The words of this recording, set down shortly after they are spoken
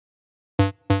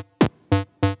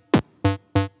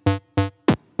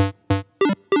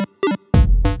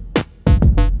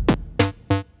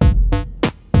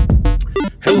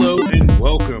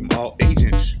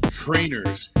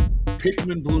trainers,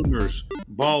 Pikmin bloomers,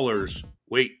 ballers.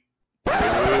 Wait.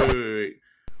 We're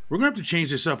going to have to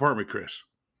change this up, aren't we, Chris?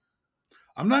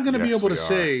 I'm not going to be able to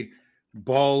say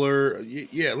baller.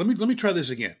 Yeah, let me try this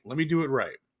again. Let me do it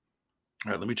right.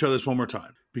 All right, let me try this one more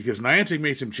time. Because Niantic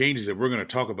made some changes that we're going to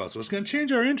talk about. So it's going to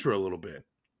change our intro a little bit.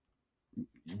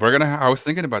 I was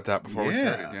thinking about that before we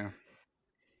started, yeah.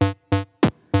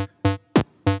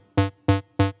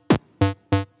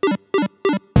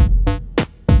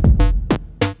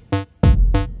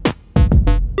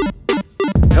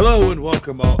 Hello and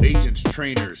welcome all agents,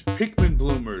 trainers, Pikmin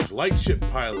bloomers, lightship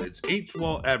pilots,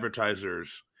 eighth-wall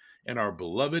advertisers, and our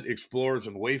beloved explorers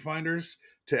and wayfinders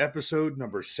to episode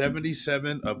number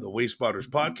 77 of the Wayspotters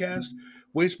podcast.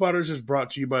 Wayspotters is brought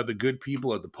to you by the good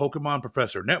people at the Pokemon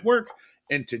Professor Network,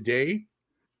 and today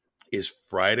is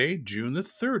Friday, June the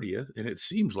 30th, and it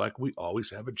seems like we always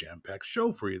have a jam-packed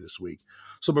show for you this week.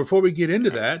 So before we get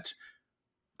into that,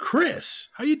 Chris,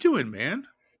 how you doing, man?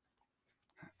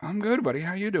 I'm good, buddy.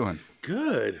 How you doing?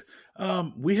 Good.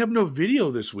 We have no video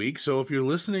this week, so if you're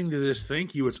listening to this,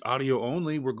 thank you. It's audio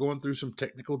only. We're going through some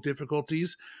technical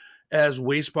difficulties as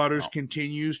Wayspotters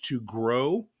continues to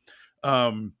grow.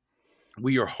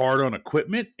 We are hard on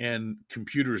equipment, and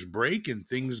computers break, and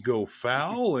things go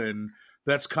foul, and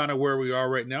that's kind of where we are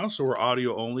right now. So we're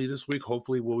audio only this week.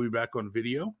 Hopefully, we'll be back on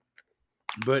video.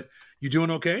 But you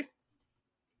doing okay?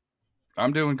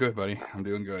 I'm doing good, buddy. I'm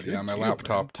doing good. Yeah, my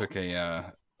laptop took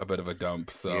a bit of a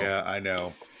dump. So yeah, I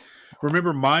know.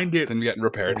 Remember, mine did. It's getting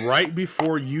repaired right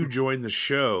before you joined the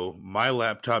show. My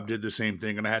laptop did the same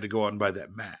thing, and I had to go out and buy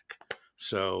that Mac.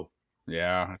 So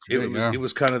yeah, it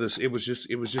was kind of this. It was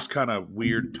just kind of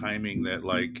weird timing that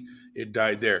like it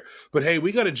died there. But hey,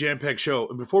 we got a jam-packed show,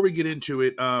 and before we get into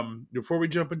it, before we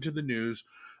jump into the news,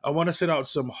 I want to send out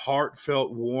some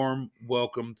heartfelt, warm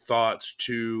welcome thoughts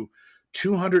to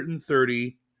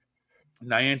 230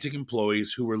 Niantic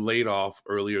employees who were laid off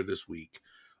earlier this week.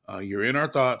 You're in our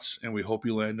thoughts, and we hope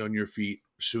you land on your feet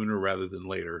sooner rather than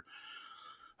later.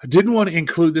 I didn't want to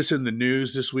include this in the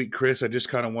news this week, Chris. I just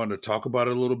kind of wanted to talk about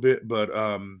it a little bit, but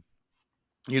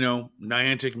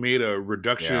Niantic made a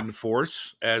reduction in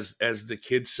force, as the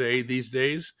kids say these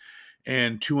days,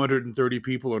 and 230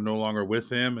 people are no longer with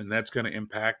them, and that's going to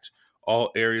impact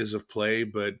all areas of play.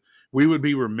 But we would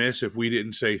be remiss if we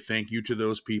didn't say thank you to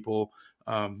those people.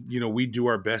 We do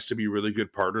our best to be really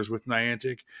good partners with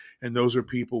Niantic, and those are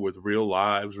people with real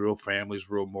lives, real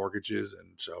families, real mortgages.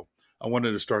 And so I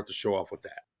wanted to start the show off with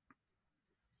that.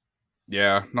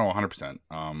 Yeah, no, 100%.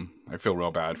 I feel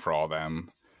real bad for all of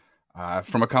them.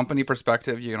 From a company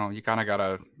perspective, you kind of got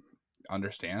to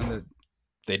understand that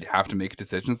they'd have to make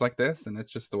decisions like this, and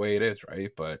it's just the way it is, right?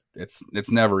 But it's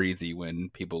never easy when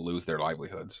people lose their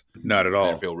livelihoods. Not at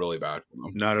all. I feel really bad for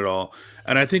them. Not at all.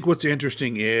 And I think what's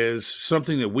interesting is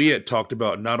something that we had talked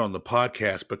about, not on the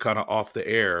podcast, but kind of off the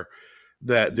air,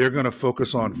 that they're going to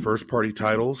focus on first-party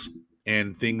titles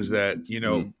and things that,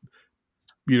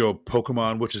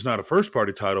 Pokemon, which is not a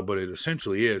first-party title, but it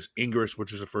essentially is. Ingress,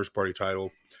 which is a first-party title.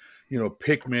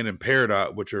 Pikmin and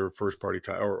Peridot, which are first-party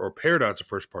title, or Peridot's a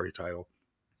first-party title.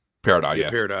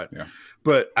 Peridot. Yeah.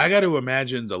 But I got to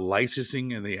imagine the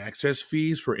licensing and the access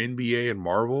fees for NBA and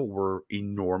Marvel were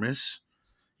enormous,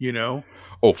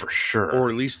 Oh, for sure. Or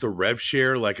at least the rev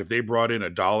share. Like if they brought in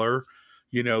 $1,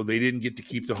 they didn't get to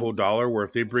keep the whole dollar, where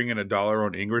if they bring in $1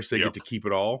 on Ingress, they get to keep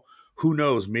it all. Who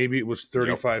knows? Maybe it was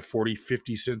 35, 40,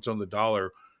 50 cents on the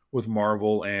dollar with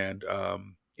Marvel and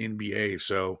NBA.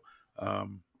 So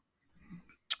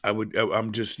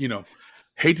I'm just,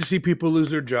 hate to see people lose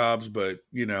their jobs, but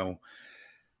it's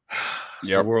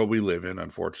the world we live in,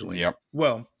 unfortunately. Yep.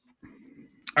 Well,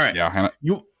 all right. Yeah.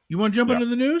 You want to jump into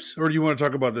the news, or do you want to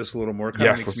talk about this a little more?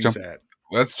 Yes,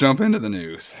 let's jump into the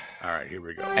news. All right, here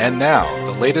we go. And now,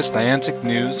 the latest Niantic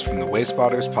news from the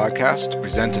Wayspotters podcast,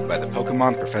 presented by the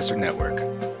Pokemon Professor Network.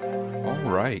 All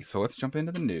right, so let's jump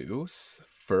into the news.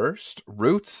 First,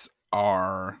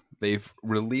 they've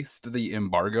released the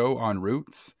embargo on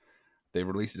Roots. They've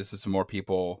released this to some more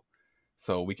people,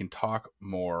 so we can talk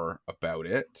more about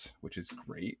it, which is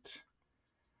great.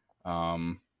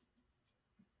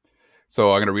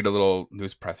 So I'm going to read a little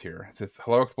news press here. It says,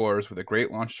 "Hello, explorers. With a great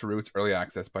launch to Roots Early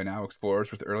Access, by now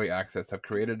explorers with Early Access have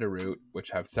created a route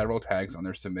which have several tags on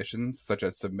their submissions, such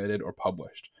as submitted or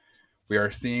published. We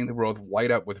are seeing the world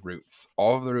light up with Roots.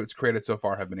 All of the routes created so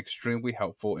far have been extremely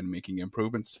helpful in making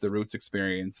improvements to the Roots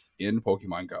experience in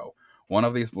Pokemon Go. One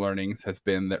of these learnings has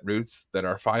been that routes that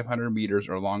are 500 meters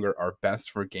or longer are best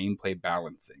for gameplay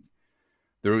balancing.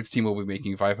 The Roots team will be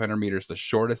making 500 meters the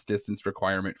shortest distance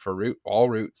requirement for all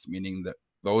routes, meaning that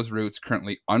those routes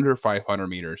currently under 500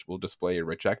 meters will display a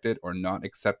rejected or not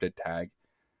accepted tag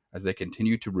as they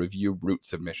continue to review root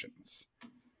submissions.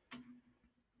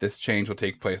 This change will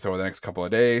take place over the next couple of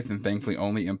days and thankfully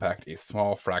only impact a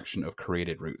small fraction of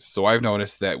created routes. So I've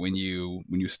noticed that when you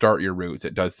start your routes,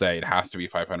 it does say it has to be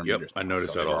 500 Yep, meters. I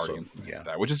noticed that also. Yeah,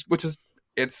 that, which is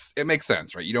it makes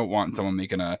sense, right? You don't want someone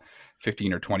making a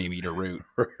 15 or 20 meter route.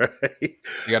 right.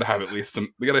 You got to have at least a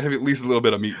little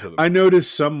bit of meat to them. I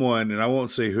noticed someone, and I won't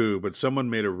say who, but someone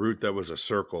made a route that was a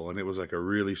circle, and it was like a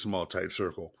really small, tight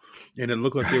circle, and it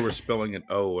looked like they were spelling an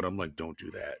O, and I'm like, don't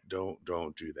do that, don't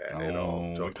do that at all.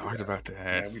 We talked about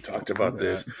that. Yeah, we talked about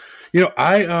this. You know,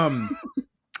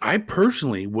 I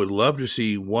personally would love to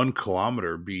see 1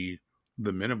 kilometer be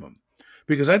the minimum.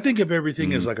 Because I think of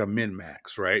everything as like a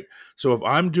min-max, right? So if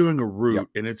I'm doing a route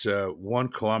and it's a 1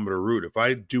 kilometer route, if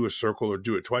I do a circle or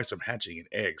do it twice, I'm hatching an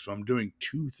egg. So I'm doing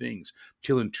 2 things,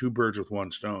 killing 2 birds with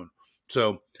 1 stone.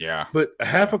 So yeah, but a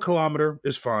half a kilometer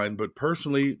is fine. But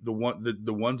personally, the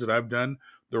ones that I've done,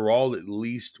 they're all at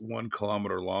least 1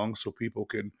 kilometer long, so people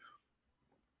can,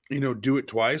 do it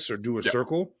twice or do a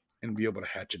circle and be able to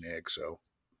hatch an egg. So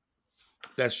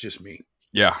that's just me.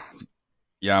 Yeah.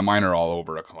 Yeah, mine are all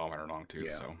over a kilometer long too,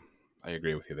 Yeah. so I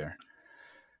agree with you there.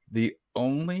 The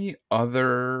only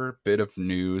other bit of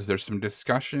news, there's some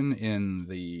discussion in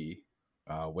the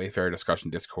Wayfarer discussion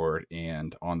Discord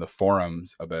and on the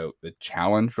forums about the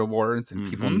challenge rewards and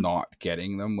people not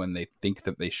getting them when they think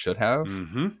that they should have.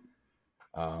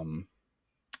 The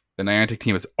Niantic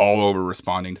team is all over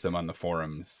responding to them on the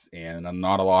forums, and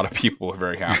not a lot of people are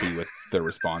very happy with their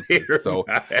responses. So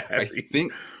I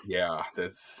think,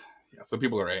 some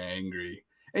people are angry.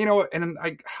 And, and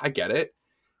I get it.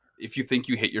 If you think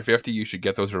you hit your 50, you should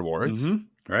get those rewards.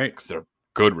 Right. Because they're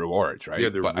good rewards, right? Yeah,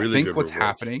 they're but really I think good what's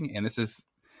rewards. happening, and this is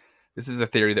a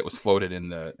theory that was floated in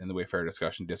the Wayfarer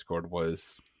discussion Discord,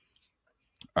 was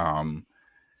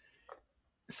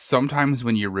sometimes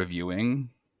when you're reviewing,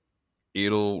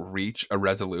 it'll reach a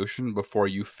resolution before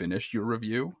you finish your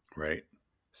review. Right.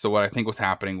 So what I think was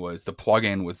happening was the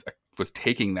plugin was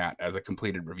taking that as a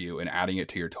completed review and adding it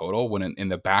to your total, when in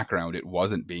the background it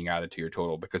wasn't being added to your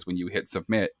total, because when you hit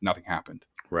submit, nothing happened.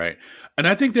 Right. And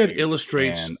I think that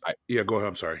illustrates. Go ahead.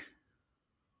 I'm sorry.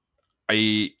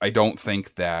 I don't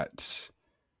think that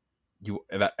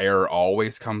that error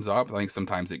always comes up. I think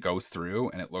sometimes it goes through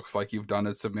and it looks like you've done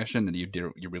a submission and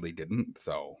you really didn't.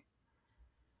 So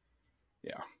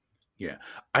yeah. Yeah.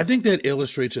 I think that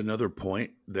illustrates another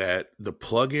point, that the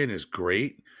plugin is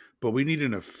great, but we need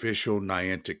an official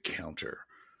Niantic counter,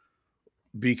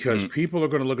 because people are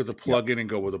going to look at the plugin and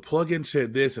go, well, the plugin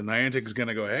said this, and Niantic is going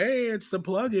to go, hey, it's the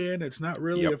plugin. It's not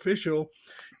really official.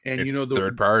 And it's the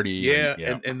third party.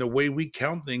 Yeah. And the way we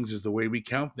count things is the way we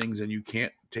count things, and you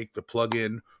can't take the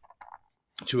plugin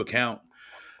to account.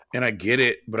 And I get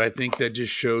it, but I think that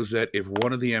just shows that if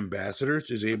one of the ambassadors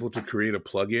is able to create a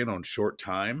plugin on short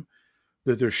time,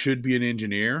 that there should be an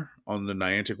engineer on the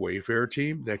Niantic Wayfarer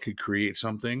team that could create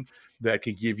something that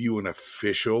could give you an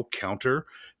official counter.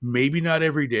 Maybe not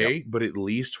every day, but at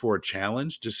least for a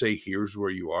challenge to say, here's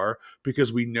where you are,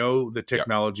 because we know the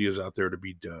technology is out there to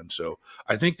be done. So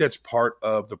I think that's part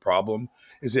of the problem,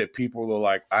 is that people are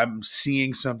like, I'm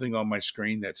seeing something on my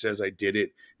screen that says I did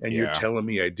it, and you're telling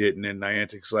me I didn't. And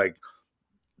Niantic's like,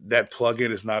 that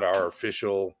plugin is not our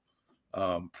official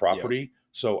property.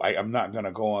 So I'm not going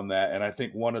to go on that. And I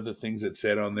think one of the things that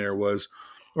said on there was,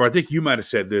 or I think you might have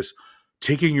said this,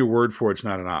 taking your word for it's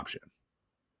not an option.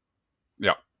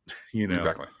 Yeah.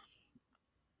 Exactly.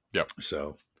 Yep.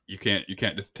 So you can't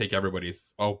just take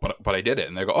everybody's, but I did it.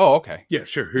 And they go, oh, okay. Yeah,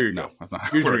 sure. Here you go. No, that's not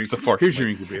how it works, unfortunately. Here's your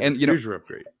incubator. And here's your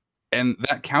upgrade. And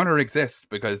that counter exists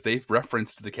because they've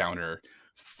referenced the counter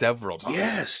several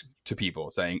times to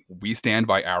people, saying we stand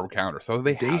by our counter. So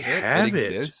they have it. It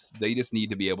exists. They just need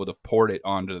to be able to port it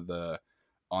onto the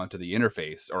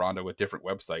interface or onto a different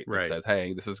website that says,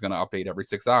 hey, this is going to update every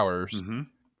 6 hours.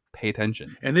 Pay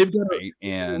attention. And they've got a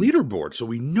leaderboard, so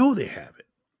we know they have it.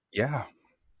 Yeah.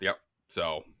 Yep.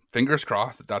 So fingers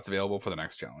crossed that's available for the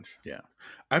next challenge. Yeah.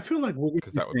 I feel like we're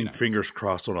going to fingers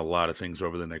crossed on a lot of things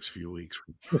over the next few weeks.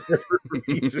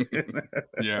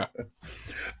 Yeah.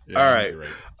 All right.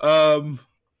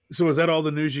 So is that all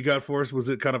the news you got for us? Was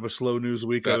it kind of a slow news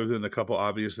week other than a couple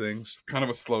obvious things? Kind of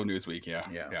a slow news week, yeah.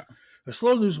 A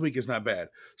slow news week is not bad.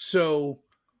 So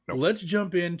let's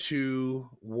jump into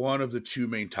one of the 2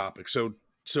 main topics.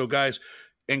 So guys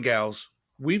and gals,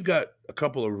 we've got a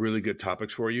couple of really good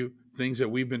topics for you, things that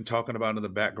we've been talking about in the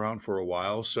background for a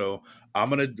while. So we're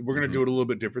going to do it a little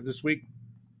bit different this week.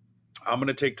 I'm going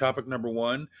to take topic number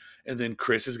 1, and then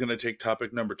Chris is going to take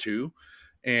topic number 2.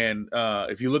 And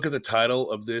if you look at the title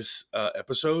of this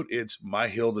episode, it's My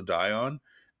Hill to Die On.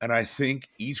 And I think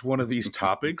each one of these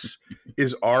topics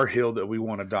is our hill that we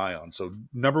want to die on. So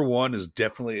number 1 is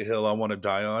definitely a hill I want to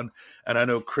die on. And I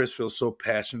know Chris feels so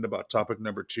passionate about topic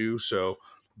number 2. So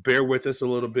bear with us a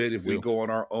little bit if we go on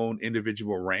our own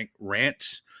individual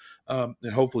rants. And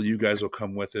hopefully you guys will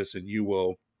come with us and you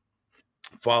will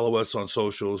follow us on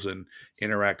socials and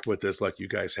interact with us like you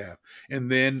guys have.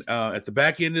 And then at the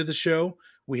back end of the show,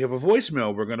 we have a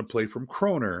voicemail we're going to play from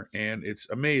Kroner, and it's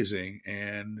amazing.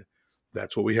 And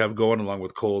that's what we have going, along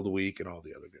with Coal of the Week and all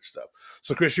the other good stuff.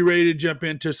 So, Chris, you ready to jump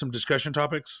into some discussion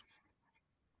topics?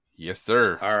 Yes,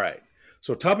 sir. All right.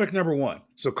 So, topic number 1.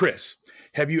 So, Chris,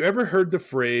 have you ever heard the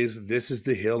phrase, "This is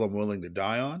the hill I'm willing to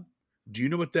die on"? Do you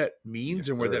know what that means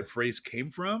and where that phrase came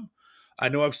from? I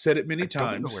know I've said it many times.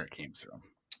 I don't know where it came from.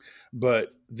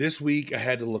 But this week I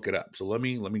had to look it up. So let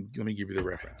me give you the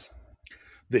reference.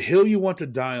 The hill you want to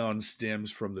die on stems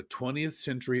from the 20th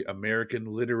century American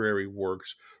literary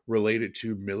works related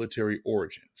to military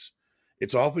origins.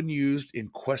 It's often used in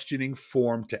questioning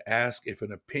form to ask if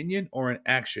an opinion or an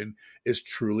action is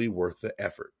truly worth the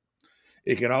effort.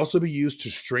 It can also be used to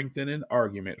strengthen an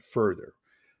argument further,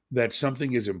 that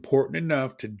something is important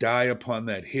enough to die upon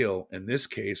that hill. In this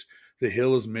case, the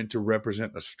hill is meant to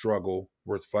represent a struggle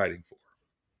worth fighting for.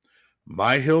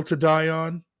 My hill to die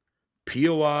on: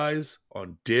 POIs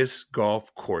on disc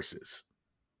golf courses.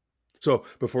 So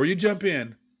before you jump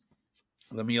in,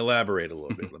 let me elaborate a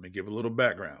little bit. Let me give a little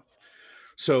background.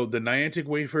 So the Niantic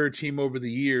Wayfarer team over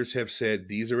the years have said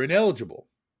these are ineligible.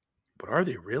 But are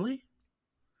they really?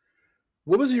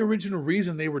 What was the original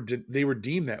reason they were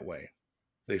deemed that way?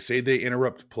 They say they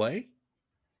interrupt play?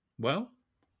 Well,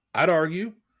 I'd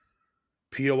argue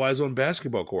POIs on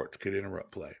basketball courts could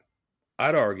interrupt play.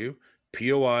 I'd argue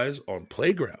POIs on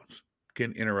playgrounds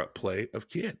can interrupt play of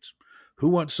kids. Who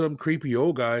wants some creepy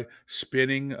old guy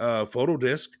spinning a photo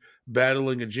disc,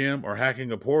 battling a gym, or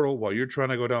hacking a portal while you're trying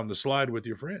to go down the slide with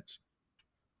your friends?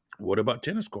 What about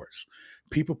tennis courts?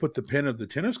 People put the pin of the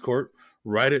tennis court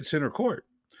right at center court.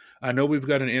 I know we've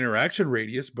got an interaction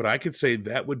radius, but I could say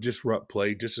that would disrupt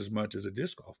play just as much as a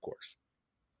disc golf course.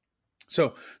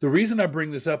 So the reason I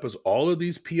bring this up is all of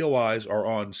these POIs are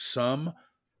on some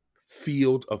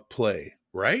field of play,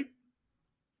 right?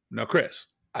 Now, Chris,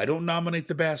 I don't nominate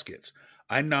the baskets.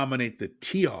 I nominate the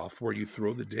tee off where you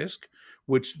throw the disc,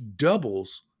 which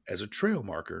doubles as a trail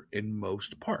marker in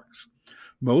most parks.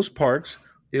 Most parks,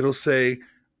 it'll say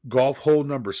golf hole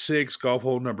number 6, golf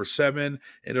hole number 7,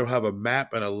 and it'll have a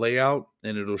map and a layout,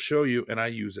 and it'll show you, and I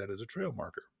use that as a trail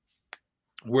marker.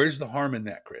 Where's the harm in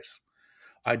that, Chris?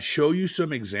 I'd show you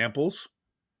some examples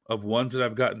of ones that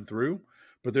I've gotten through,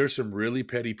 but there's some really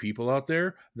petty people out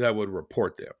there that would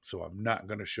report them. So I'm not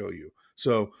going to show you.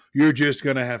 So you're just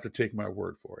going to have to take my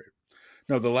word for it.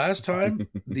 Now, the last time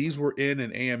these were in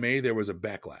an AMA, there was a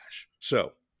backlash.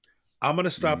 So I'm going to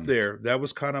stop there. That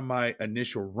was kind of my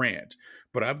initial rant.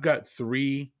 But I've got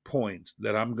 3 points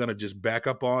that I'm going to just back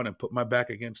up on and put my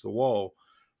back against the wall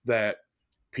that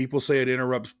people say it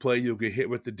interrupts play. You'll get hit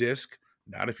with the disc.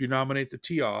 Not if you nominate the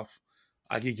tee off.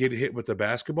 I could get hit with the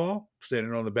basketball,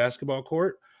 standing on the basketball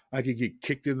court. I could get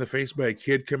kicked in the face by a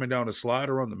kid coming down a slide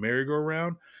or on the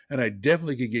merry-go-round. And I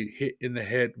definitely could get hit in the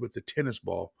head with the tennis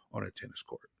ball on a tennis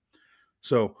court.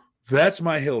 So that's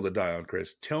my hill to die on,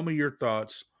 Chris. Tell me your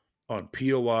thoughts on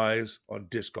POIs on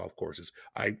disc golf courses.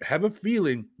 I have a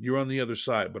feeling you're on the other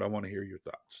side, but I want to hear your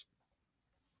thoughts.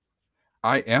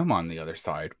 I am on the other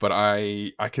side, but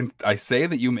I say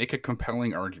that you make a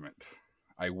compelling argument.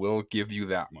 I will give you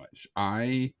that much.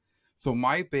 So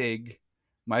my big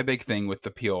thing with the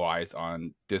POIs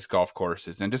on disc golf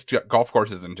courses and just golf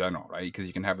courses in general, right? Because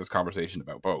you can have this conversation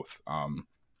about both.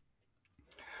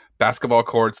 Basketball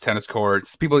courts, tennis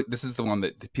courts. This is the one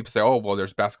that people say, oh, well,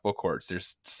 there's basketball courts.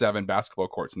 There's 7 basketball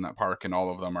courts in that park, and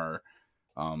all of them are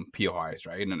POIs,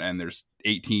 right? And there's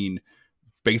 18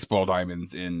 baseball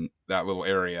diamonds in that little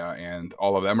area, and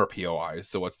all of them are POIs.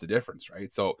 So what's the difference,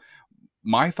 right? So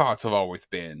my thoughts have always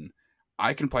been,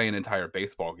 I can play an entire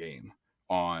baseball game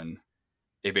on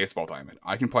a baseball diamond.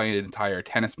 I can play an entire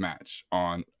tennis match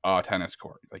on a tennis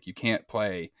court. Like, you can't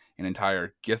play an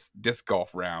entire disc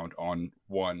golf round on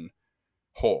one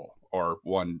hole or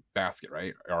one basket,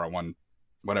 right? Or one,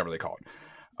 whatever they call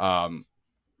it.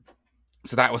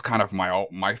 So that was kind of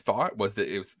my thought, was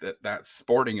that it was that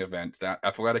sporting event, that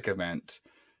athletic event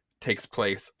takes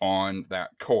place on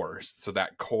that course. So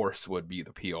that course would be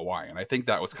the POI. And I think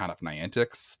that was kind of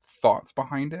Niantic's thoughts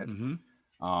behind it.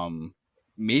 Mm-hmm.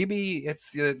 Maybe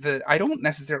it's the I don't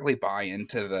necessarily buy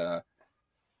into the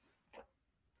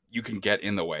you can get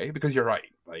in the way, because you're right.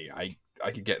 Like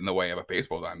I could get in the way of a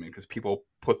baseball diamond because people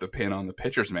put the pin on the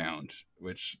pitcher's mound,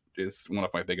 which is one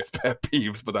of my biggest pet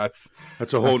peeves. But that's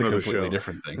a whole nother completely show.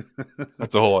 Different thing.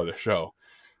 That's a whole other show.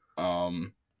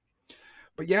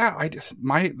 But yeah, I just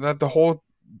the whole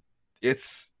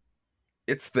it's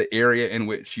the area in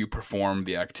which you perform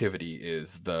the activity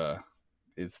is the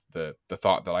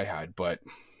thought that I had. But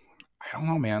I don't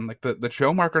know, man. Like the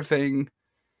show marker thing.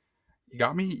 You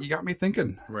got me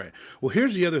thinking. Right. Well,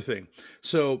 here's the other thing.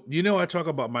 So, I talk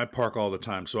about my park all the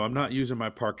time. So I'm not using my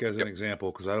park as an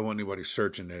example because I don't want anybody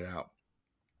searching it out.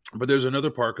 But there's another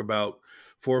park about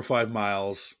 4 or 5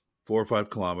 miles, 4 or 5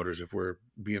 kilometers, if we're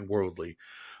being worldly,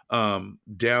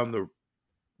 down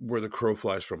where the crow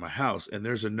flies from my house. And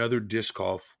there's another disc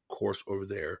golf course over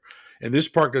there. And this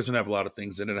park doesn't have a lot of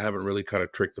things in it. I haven't really kind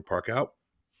of tricked the park out.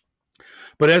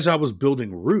 But as I was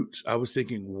building routes, I was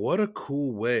thinking, what a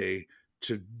cool way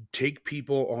to take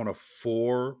people on a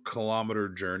 4-kilometer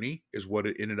journey is what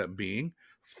it ended up being.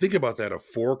 Think about that, a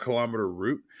 4-kilometer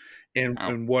route.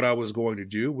 And what I was going to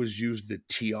do was use the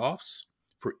tee-offs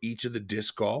for each of the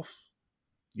disc golf,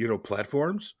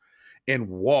 platforms and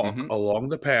walk along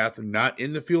the path, not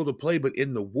in the field of play, but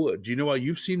in the woods. You know what?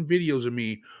 You've seen videos of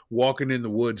me walking in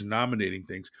the woods, nominating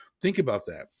things. Think about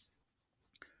that.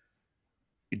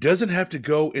 It doesn't have to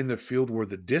go in the field where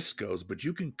the disc goes, but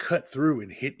you can cut through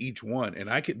and hit each one. And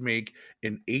I could make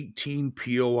an 18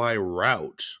 POI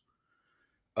route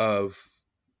of,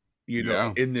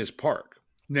 in this park.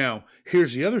 Now,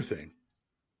 here's the other thing.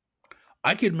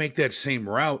 I could make that same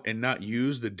route and not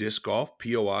use the disc golf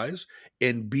POIs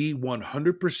and be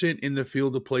 100% in the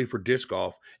field of play for disc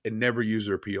golf and never use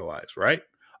their POIs, right?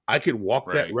 I could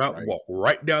walk that route, walk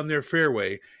right down their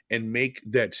fairway and make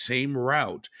that same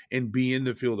route and be in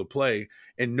the field of play.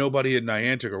 And nobody at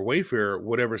Niantic or Wayfarer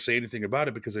would ever say anything about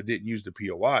it because I didn't use the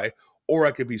POI, or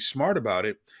I could be smart about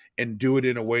it and do it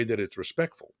in a way that it's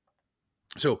respectful.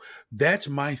 So that's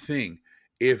my thing.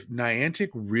 If Niantic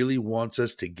really wants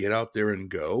us to get out there and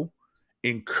go,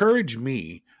 encourage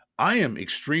me. I am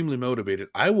extremely motivated.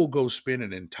 I will go spend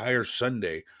an entire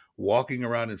Sunday walking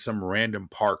around in some random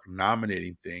park,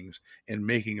 nominating things and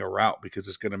making a route because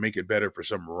it's going to make it better for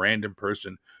some random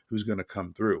person who's going to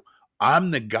come through. I'm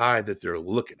the guy that they're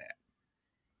looking at.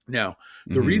 Now,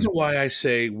 the reason why I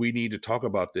say we need to talk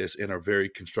about this in a very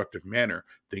constructive manner,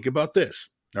 think about this.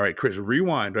 All right, Chris,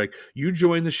 rewind. Right, you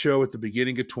joined the show at the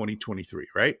beginning of 2023,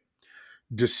 right?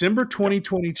 December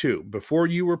 2022, before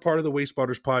you were part of the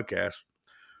Wastewater's podcast,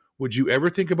 would you ever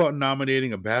think about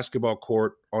nominating a basketball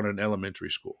court on an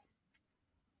elementary school?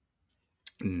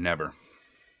 Never.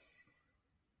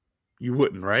 You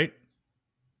wouldn't, right?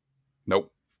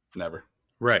 Nope, never.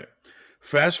 Right.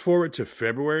 Fast forward to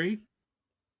February,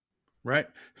 right?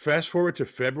 Fast forward to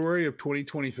February of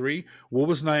 2023. What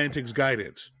was Niantic's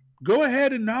guidance? Go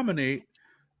ahead and nominate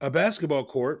a basketball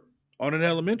court on an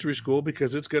elementary school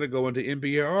because it's going to go into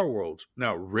NBA All Worlds.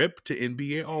 Now, rip to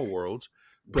NBA All Worlds,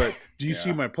 but do you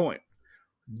see my point?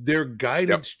 Their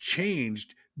guidance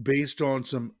changed based on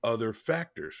some other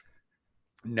factors.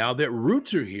 Now that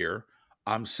roots are here,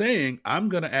 I'm saying I'm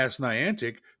going to ask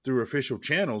Niantic through official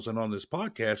channels and on this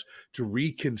podcast to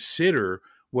reconsider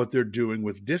what they're doing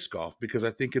with disc golf because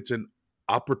I think it's an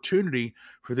opportunity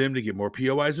for them to get more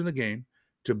POIs in the game,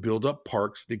 to build up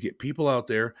parks, to get people out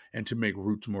there, and to make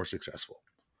routes more successful.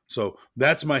 So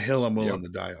that's my hill I'm willing to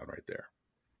die on right there.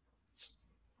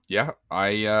 Yeah,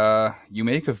 you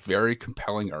make a very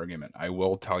compelling argument. I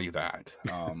will tell you that.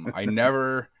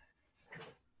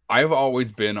 I've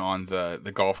always been on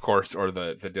the golf course or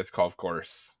the disc golf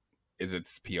course is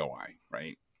its POI,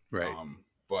 right? Right.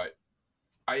 But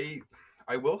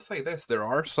I will say this, there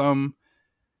are some,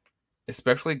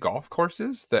 especially golf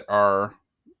courses that are,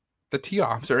 the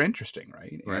tee-offs are interesting,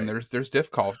 right? And there's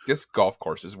disc golf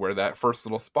courses where that first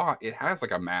little spot, it has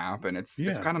like a map and it's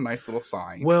kind of nice little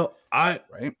sign. Well, I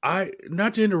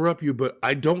not to interrupt you, but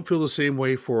I don't feel the same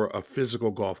way for a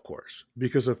physical golf course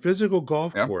because a physical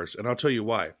golf course, and I'll tell you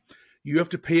why, you have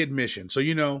to pay admission.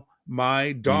 So,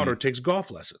 my daughter takes golf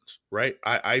lessons, right?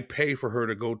 I pay for her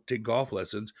to go take golf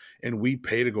lessons and we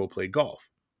pay to go play golf.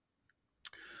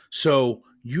 So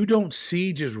you don't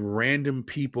see just random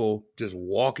people just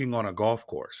walking on a golf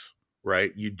course,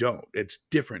 right? You don't. It's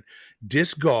different.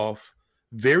 Disc golf,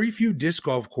 very few disc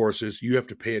golf courses you have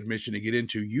to pay admission to get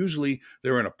into. Usually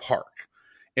they're in a park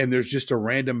and there's just a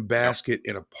random basket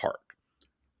in a park.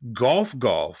 Golf,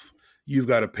 you've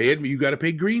got to pay you got to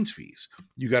pay greens fees.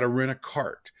 You got to rent a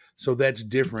cart. So that's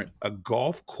different. A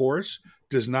golf course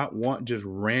does not want just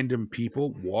random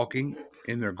people walking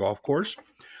in their golf course.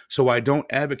 So I don't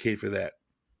advocate for that.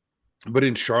 But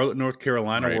in Charlotte, North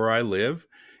Carolina, where I live,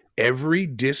 Every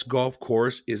disc golf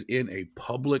course is in a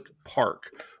public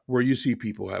park where you see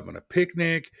people having a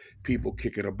picnic, people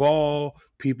kicking a ball,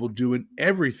 people doing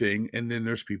everything, and then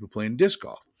there's people playing disc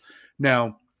golf.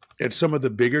 Now, at some of the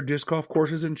bigger disc golf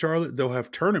courses in Charlotte, they'll have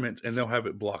tournaments and they'll have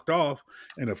it blocked off.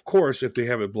 And of course, if they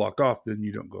have it blocked off, then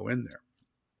you don't go in there.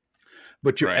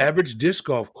 But your average disc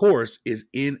golf course is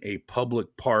in a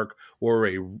public park or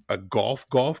a golf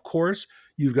course.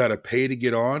 You've got to pay to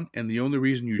get on, and the only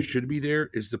reason you should be there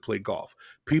is to play golf.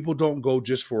 People don't go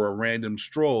just for a random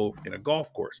stroll in a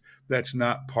golf course. That's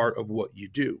not part of what you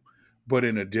do. But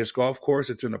in a disc golf course,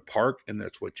 it's in a park, and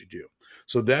that's what you do.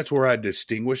 So that's where I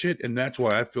distinguish it, and that's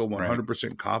why I feel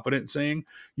 100% confident saying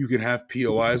you can have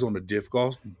POIs on a disc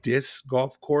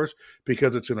golf course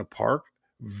because it's in a park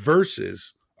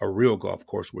versus a real golf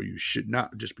course where you should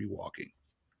not just be walking.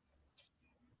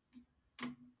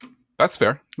 That's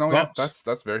fair. No, yeah,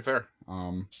 that's very fair.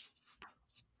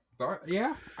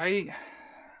 Yeah, I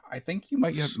think you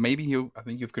might have, I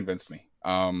think you've convinced me.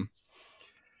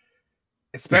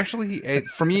 Especially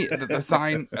for me, the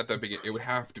sign at the beginning, it would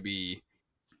have to be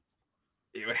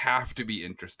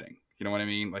interesting. You know what I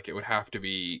mean? Like it would have to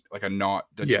be like not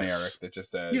the generic that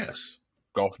just says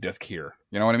golf disc here.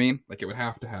 You know what I mean? Like it would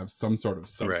have to have some sort of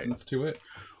substance to it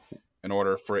in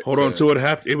order for it. So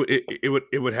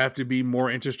it would have to be more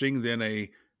interesting than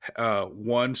a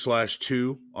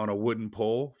 1/2 on a wooden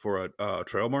pole for a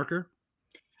trail marker.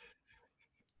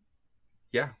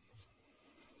 Yeah.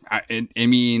 I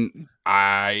mean,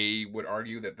 I would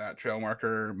argue that trail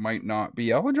marker might not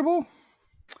be eligible.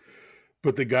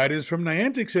 But the guidance from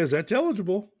Niantic says that's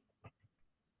eligible.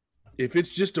 If it's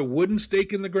just a wooden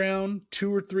stake in the ground,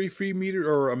 2 or 3 feet meter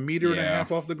or a meter and a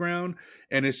half off the ground,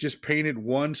 and it's just painted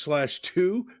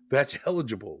 1/2, that's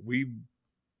eligible. We've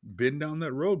been down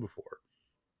that road before.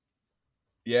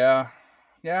 Yeah.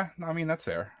 I mean, that's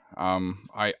fair.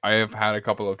 I have had a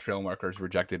couple of trail markers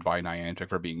rejected by Niantic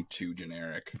for being too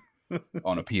generic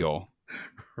on appeal.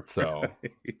 So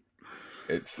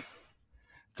it's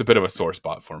a bit of a sore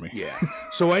spot for me. Yeah.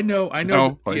 So I know. I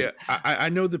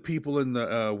know the people in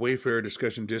the Wayfarer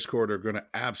discussion Discord are going to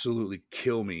absolutely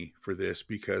kill me for this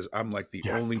because I'm like the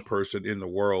only person in the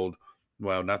world.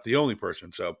 Well, not the only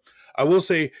person. So I will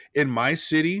say in my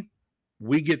city,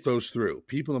 we get those through.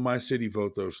 People in my city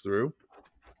vote those through.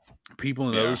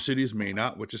 People in other cities may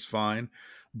not, which is fine.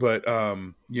 But,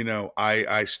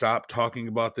 I stopped talking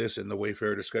about this in the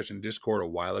Wayfarer discussion Discord a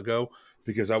while ago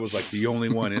because I was like the only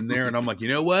one in there. And I'm like, you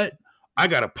know what? I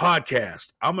got a podcast.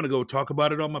 I'm going to go talk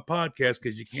about it on my podcast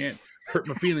because you can't hurt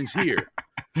my feelings here.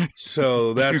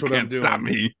 So that's what I'm doing. Stop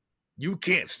me. You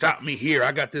can't stop me here.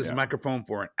 I got this microphone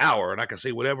for an hour and I can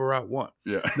say whatever I want.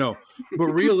 Yeah. No, but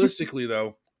realistically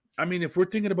though, I mean, if we're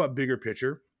thinking about bigger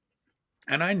picture,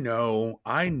 and I know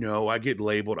I get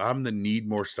labeled, I'm the need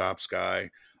more stops guy.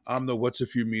 I'm the what's a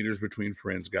few meters between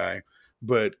friends guy.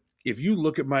 But if you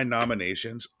look at my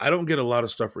nominations, I don't get a lot of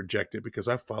stuff rejected because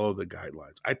I follow the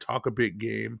guidelines. I talk a big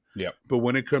game. Yeah. But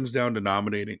when it comes down to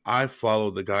nominating, I follow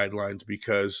the guidelines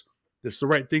because it's the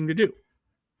right thing to do.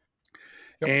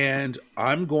 Yep. And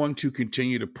I'm going to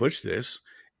continue to push this.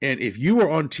 And if you are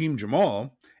on Team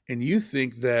Jamal and you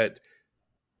think that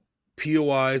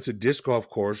POI is a disc golf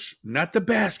course, not the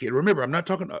basket. Remember, I'm not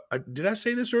talking. Did I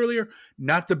say this earlier?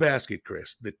 Not the basket,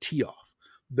 Chris. The tee off.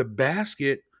 The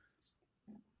basket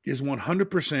is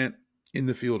 100% in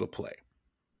the field of play.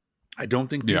 I don't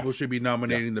think people should be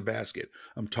nominating the basket.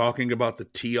 I'm talking about the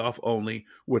tee off only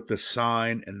with the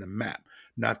sign and the map,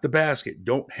 not the basket.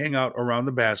 Don't hang out around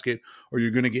the basket or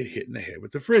you're going to get hit in the head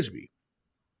with the Frisbee.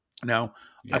 Now,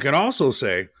 I can also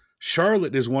say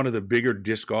Charlotte is one of the bigger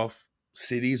disc golf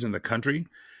cities in the country,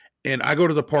 and I go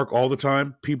to the park all the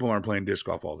time. People aren't playing disc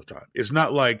golf all the time. It's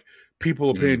not like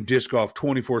people are playing disc golf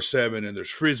 24/7 and there's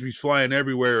Frisbees flying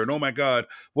everywhere and oh my God,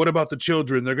 what about the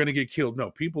children? They're going to get killed. No,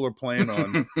 people are playing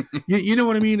on you know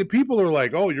what I mean? And people are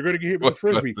like, oh, you're going to get hit with a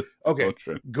Frisbee. Okay,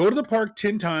 go to the park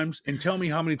 10 times and tell me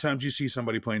how many times you see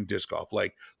somebody playing disc golf.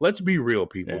 Like, let's be real,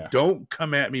 people. Don't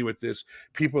come at me with this.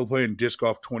 People are playing disc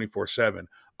golf 24/7.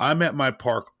 I'm at my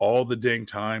park all the dang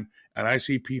time, and I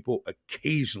see people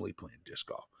occasionally playing disc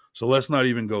golf. So let's not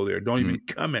even go there. Don't even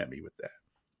come at me with that.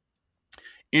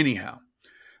 Anyhow,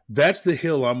 that's the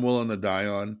hill I'm willing to die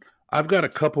on. I've got a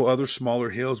couple other smaller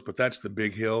hills, but that's the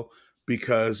big hill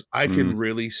because I can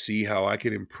really see how I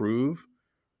can improve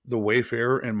the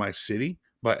Wayfarer in my city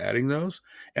by adding those.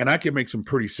 And I can make some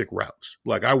pretty sick routes.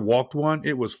 Like I walked one,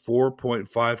 it was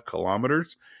 4.5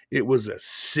 kilometers. It was a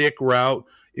sick route.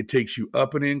 It takes you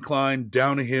up an incline,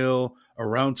 down a hill,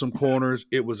 around some corners.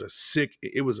 It was a sick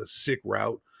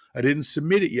route. I didn't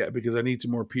submit it yet because I need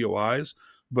some more POIs,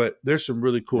 but there's some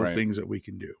really cool things that we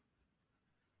can do.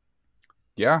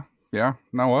 Yeah. You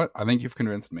know what? I think you've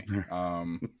convinced me.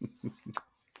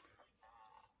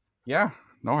 Yeah.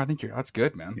 No, I think that's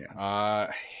good, man.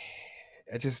 Yeah.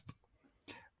 It just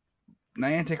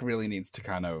Niantic really needs to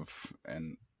kind of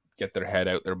and get their head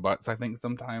out their butts, I think,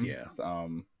 sometimes. Yeah.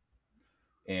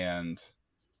 And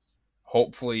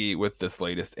hopefully with this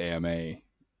latest AMA,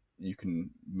 you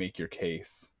can make your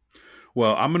case.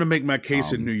 Well, I'm going to make my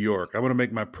case in New York. I'm going to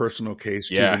make my personal case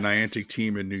to the Niantic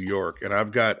team in New York, and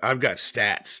I've got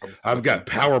stats, I've got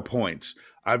PowerPoints,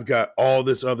 I've got all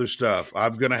this other stuff.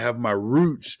 I'm going to have my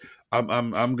roots.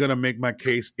 I'm going to make my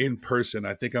case in person.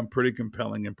 I think I'm pretty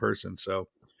compelling in person. So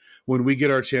when we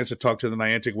get our chance to talk to the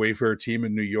Niantic Wayfarer team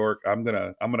in New York, I'm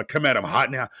gonna come at them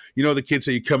hot now. You know, the kids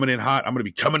say you coming in hot. I'm going to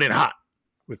be coming in hot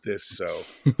with this. So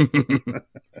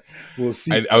we'll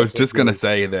see. I was just gonna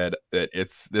say that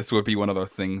this would be one of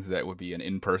those things that would be an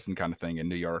in-person kind of thing in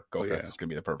New York. GoFest is gonna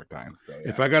be the perfect time. So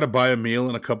if I got to buy a meal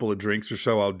and a couple of drinks or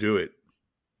so, I'll do it.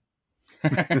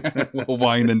 Little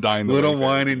wine and dine. Little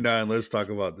wine and dine. Let's talk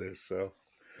about this. So,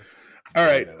 all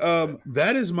right,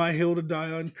 that is my hill to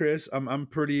die on, Chris. I'm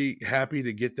pretty happy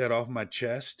to get that off my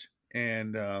chest.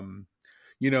 And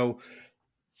you know,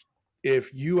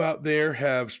 if you out there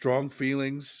have strong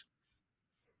feelings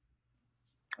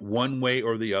one way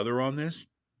or the other on this,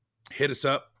 hit us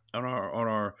up on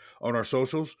our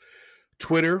socials.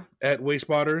 Twitter at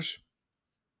Wayspotters.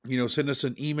 Send us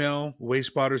an email,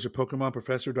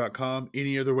 wayspotters@pokemonprofessor.com.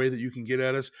 Any other way that you can get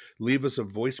at us, leave us a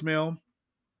voicemail.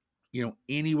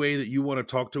 Any way that you want to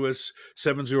talk to us,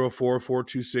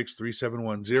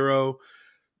 704-426-3710.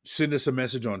 Send us a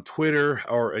message on Twitter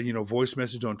or, voice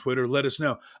message on Twitter. Let us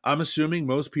know. I'm assuming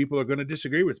most people are going to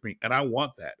disagree with me, and I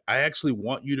want that. I actually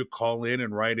want you to call in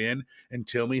and write in and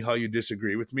tell me how you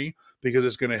disagree with me, because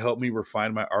it's going to help me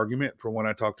refine my argument for when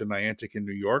I talk to Niantic in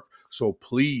New York. So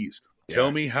please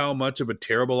tell me how much of a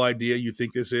terrible idea you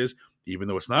think this is, even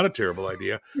though it's not a terrible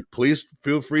idea. Please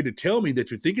feel free to tell me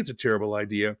that you think it's a terrible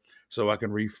idea so I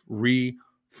can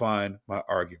refine my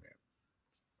argument.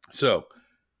 So,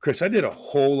 Chris, I did a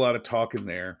whole lot of talking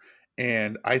there,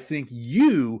 and I think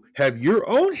you have your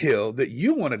own hill that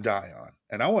you want to die on,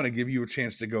 and I want to give you a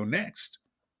chance to go next.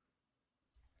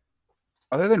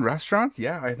 Other than restaurants,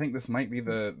 yeah, I think this might be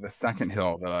the second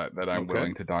hill that I'm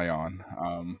willing to die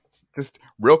on. Just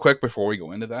real quick before we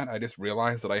go into that, I just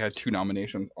realized that I had 2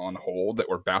 nominations on hold that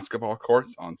were basketball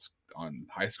courts on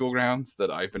high school grounds that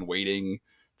I've been waiting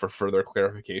for further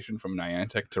clarification from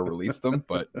Niantic to release them,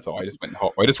 but so I just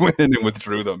went in and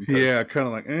withdrew them. Yeah, kind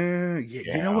of like, yeah.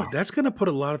 You know what? That's going to put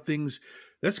a lot of things.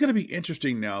 That's going to be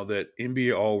interesting now that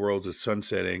NBA All Worlds is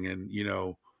sunsetting, and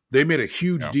they made a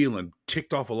huge deal and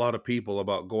ticked off a lot of people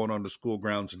about going on to school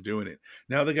grounds and doing it.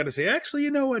 Now they got to say, actually,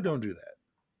 what? Don't do that.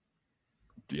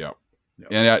 Yeah.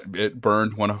 And it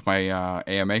burned one of my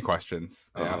AMA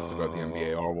questions. I asked about the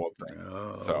NBA All World thing.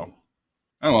 So,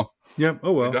 oh well. Yep.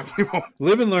 Oh well. Definitely won't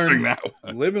live and learn.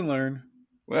 Live and learn.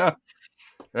 Well,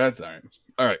 that's all right.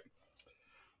 All right.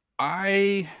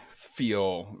 I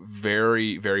feel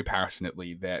very, very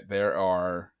passionately that there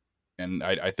are, and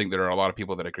I think there are a lot of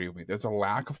people that agree with me, there's a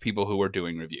lack of people who are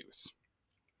doing reviews.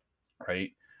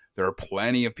 Right? There are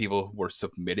plenty of people who are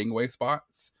submitting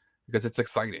Wayspots because it's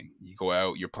exciting. You go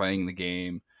out, you're playing the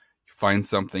game, you find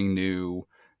something new.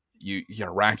 You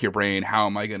gotta rack your brain. How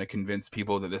am I going to convince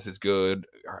people that this is good?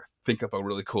 Or think up a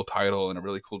really cool title and a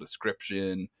really cool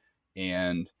description.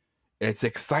 And it's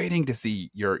exciting to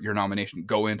see your nomination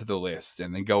go into the list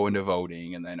and then go into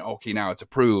voting, and then okay, now it's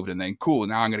approved, and then cool,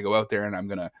 now I'm going to go out there and I'm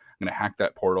going to hack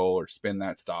that portal or spin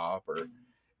that stop,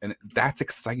 and that's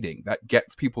exciting. That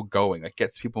gets people going. That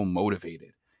gets people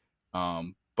motivated.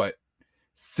 But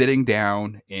sitting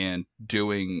down and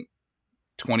doing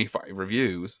 25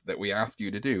 reviews that we ask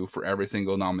you to do for every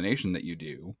single nomination that you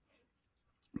do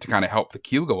to kind of help the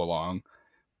queue go along,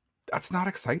 that's not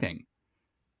exciting.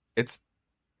 It's,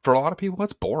 for a lot of people,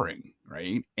 it's boring,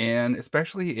 right? And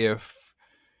especially if,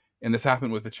 and this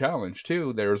happened with the challenge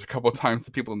too, there was a couple of times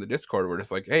the people in the Discord were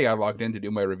just like, hey, I logged in to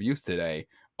do my reviews today.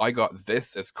 I got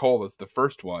this as cold as the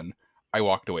first one. I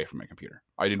walked away from my computer.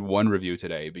 I did one review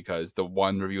today because the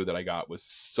one review that I got was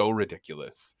so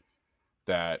ridiculous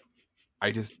that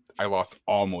I lost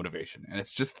all motivation. And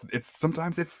it's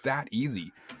sometimes it's that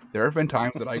easy. There have been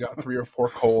times that I got 3 or 4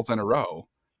 colds in a row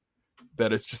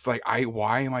that it's just like,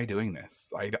 why am I doing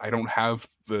this? I don't have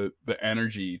the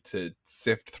energy to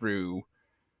sift through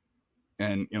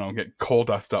and, get coal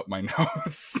dust up my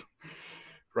nose.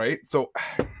 Right? So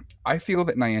I feel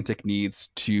that Niantic needs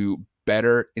to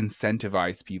better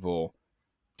incentivize people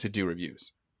to do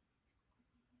reviews.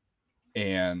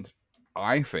 And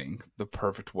I think the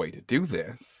perfect way to do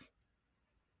this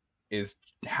is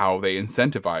how they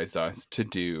incentivize us to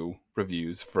do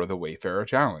reviews for the Wayfarer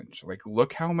Challenge. Like,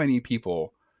 look how many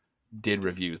people did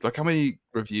reviews. Look how many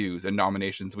reviews and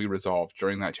nominations we resolved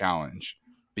during that challenge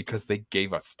because they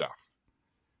gave us stuff.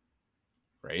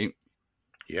 Right?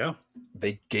 Yeah.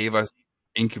 They gave us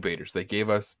incubators. They gave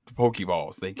us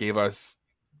Pokeballs. They gave us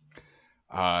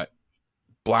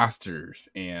blasters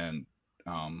and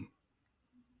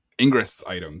Ingress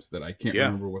items that I can't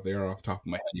remember what they are off the top of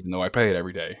my head, even though I play it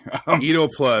every day. Edo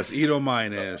Plus, Edo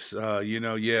Minus,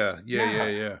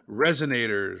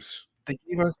 Resonators. They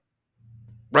gave us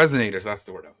Resonators, that's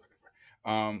the word I was looking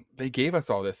for. They gave us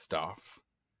all this stuff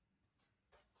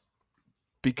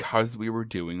because we were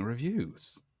doing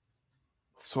reviews.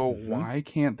 So why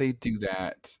can't they do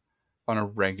that on a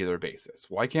regular basis?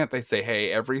 Why can't they say,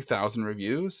 hey, every 1,000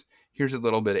 reviews, here's a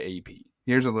little bit of AP.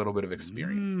 Here's a little bit of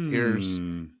experience. Here's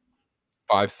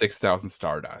 5,000-6,000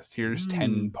 Stardust. Here's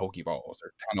 10 Pokeballs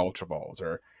or 10 Ultra Balls.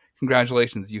 Or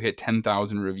congratulations, you hit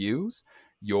 10,000 reviews.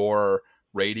 Your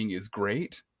rating is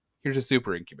great. Here's a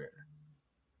super incubator.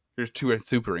 Here's 2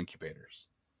 super incubators.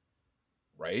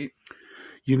 Right?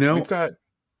 You know,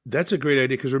 that's a great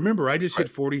idea, because remember, I just hit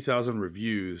 40,000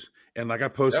 reviews, and like I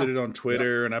posted it on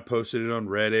Twitter and I posted it on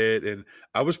Reddit, and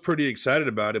I was pretty excited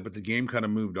about it, but the game kind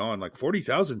of moved on. Like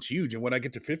 40,000 is huge, and when I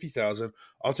get to 50,000,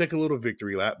 I'll take a little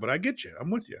victory lap, but I get you. I'm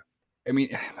with you. I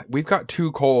mean, we've got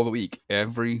 2 Call of the Week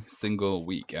every single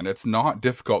week, and it's not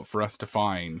difficult for us to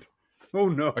find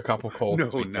a couple calls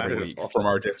every week from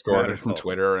our Discord and from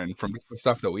Twitter and from just the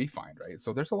stuff that we find, right?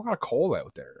 So there's a lot of coal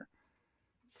out there.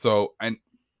 So, and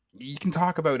you can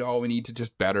talk about, we need to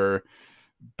just better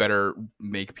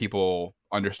make people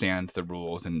understand the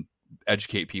rules and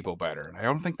educate people better. And I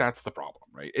don't think that's the problem,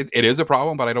 right? It is a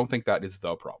problem, but I don't think that is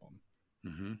the problem.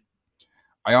 Mm-hmm.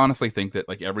 I honestly think that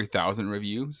like every 1,000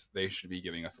 reviews, they should be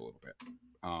giving us a little bit,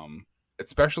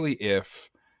 especially if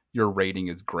your rating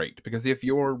is great. Because if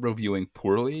you're reviewing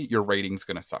poorly, your rating's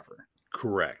going to suffer.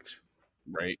 Correct.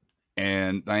 Right?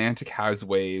 And Niantic has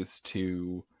ways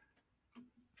to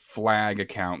flag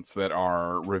accounts that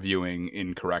are reviewing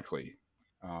incorrectly.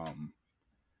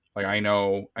 Like I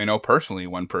know personally,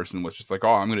 one person was just like,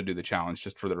 I'm going to do the challenge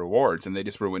just for the rewards, and they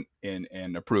just went in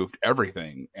and approved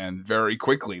everything, and very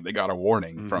quickly they got a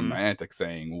warning from Niantic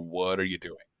saying, what are you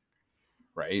doing?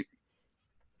 Right?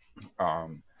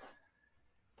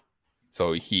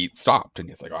 So he stopped, and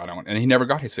he's like, I don't, and he never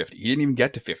got his 50. He didn't even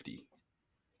get to 50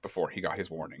 before he got his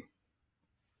warning.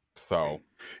 So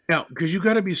now, because you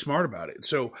got to be smart about it.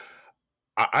 So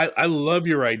I love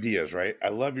your ideas, right? I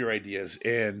love your ideas.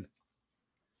 And,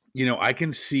 I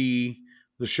can see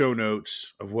the show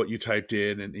notes of what you typed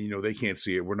in, and, they can't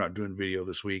see it. We're not doing video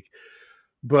this week.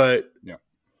 But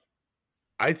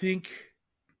I think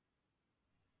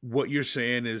what you're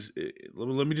saying is,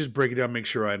 let me just break it down, make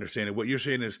sure I understand it. What you're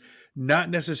saying is not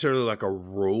necessarily like a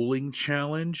rolling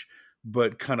challenge,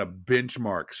 but kind of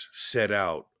benchmarks set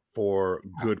out for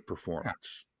good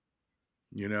performance.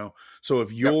 So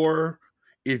if your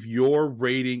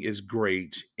rating is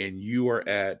great and you are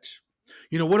at,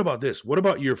 what about this? What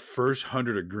about your first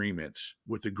 100 agreements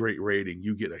with a great rating?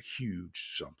 You get a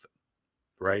huge something,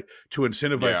 right? To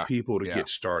incentivize people to get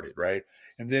started, right?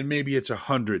 And then maybe it's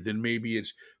 100, then maybe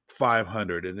it's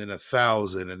 500, and then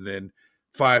 1,000, and then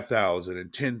 5,000,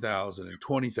 and 10,000, and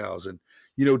 20,000.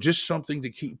 Just something to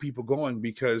keep people going,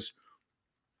 because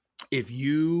if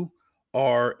you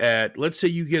are at, let's say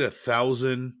you get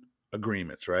 1,000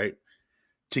 agreements, right?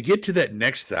 To get to that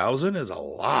next 1,000 is a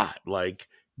lot. Like,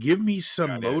 give me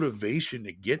some motivation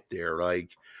to get there.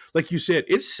 Like you said,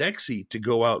 it's sexy to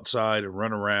go outside and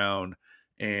run around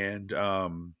and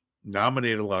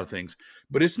nominate a lot of things,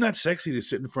 but it's not sexy to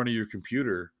sit in front of your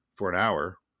computer for an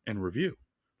hour and review.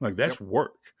 Like, that's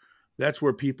work. That's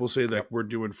where people say that we're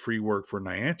doing free work for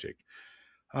Niantic.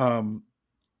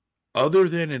 Other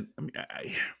than,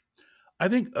 I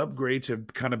think upgrades have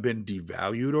kind of been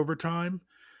devalued over time.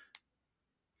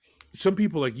 Some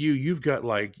people like you've got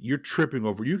you're tripping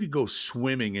over. You could go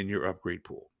swimming in your upgrade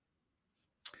pool.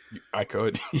 I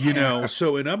could,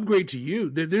 So an upgrade to you,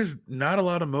 there's not a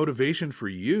lot of motivation for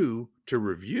you to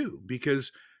review,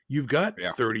 because you've got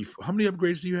 30. How many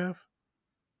upgrades do you have?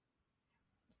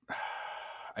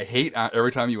 I hate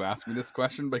every time you ask me this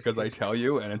question, because I tell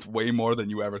you, and it's way more than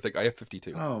you ever think. I have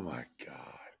 52. Oh my God.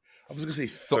 I was going to say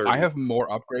 30. So I have more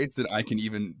upgrades than I can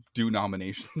even do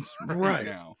nominations right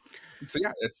now. So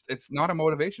it's not a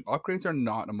motivation. Upgrades are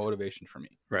not a motivation for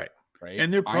me. Right. right?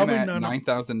 And they're probably I'm at not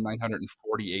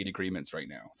 9,948 agreements right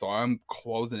now, so I'm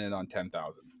closing in on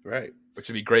 10,000. right. Which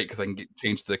would be great because I can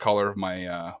change the color of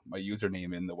my my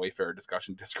username in the Wayfarer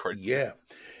discussion Discord. Yeah.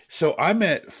 So I'm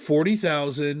at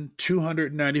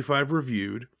 40,295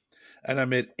 reviewed, and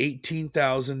I'm at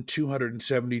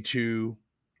 18,272.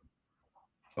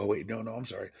 Oh wait, no, I'm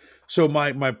sorry. So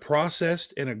my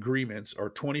processed and agreements are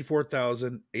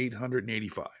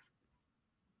 24,885.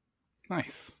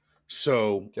 Nice.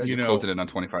 So Yeah, you're closing in on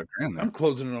 25 grand there. I'm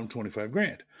closing it on 25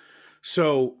 grand.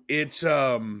 So it's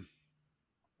you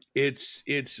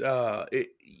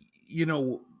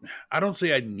know, I don't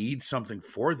say I need something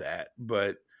for that,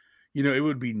 but you know, it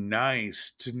would be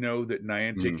nice to know that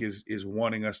Niantic is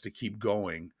wanting us to keep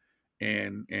going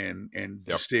and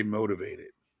to stay motivated.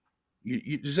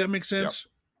 Does that make sense?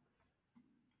 Yep.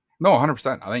 No,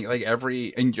 100%. I think like I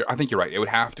think you're right. It would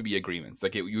have to be agreements.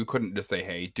 Like you couldn't just say,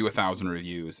 "Hey, do 1,000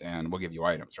 reviews and we'll give you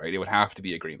items," right? It would have to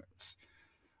be agreements,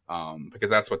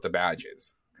 because that's what the badge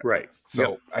is, right?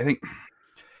 So I think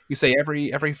you say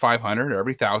every 500 or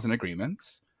every 1,000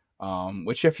 agreements,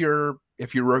 which if you're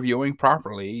reviewing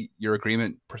properly, your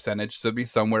agreement percentage should be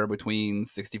somewhere between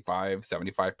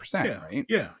 65-75%, right?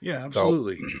 Yeah,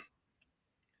 absolutely. So,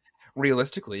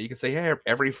 realistically, you could say, hey,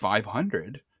 every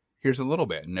 500, here's a little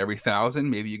bit, and every 1,000,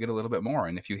 maybe you get a little bit more.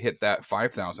 And if you hit that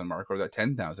 5,000 mark or that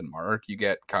 10,000 mark, you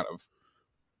get kind of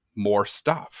more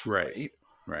stuff, right?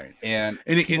 And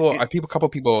a couple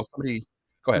people, somebody,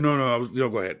 go ahead. No,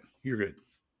 go ahead. You're good.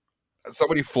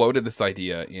 Somebody floated this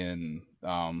idea in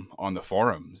on the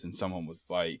forums, and someone was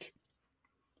like,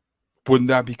 wouldn't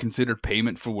that be considered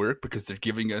payment for work because they're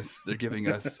giving us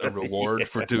a reward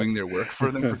for doing their work for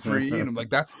them for free? And I'm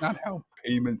like, that's not how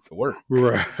payments work.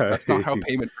 Right. That's not how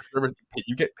payment for service.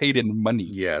 You get paid in money.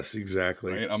 Yes,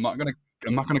 exactly. Right? I'm not gonna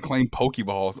claim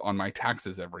Pokeballs on my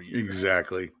taxes every year.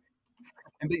 Exactly.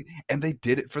 And they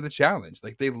did it for the challenge.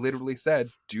 Like they literally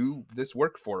said, do this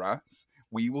work for us.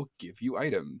 We will give you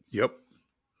items. Yep.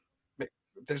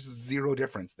 There's zero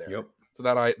difference there. Yep. So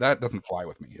that doesn't fly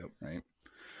with me. Yep. Right.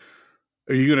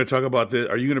 Are you going to talk about this?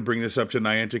 Are you going to bring this up to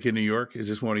Niantic in New York? Is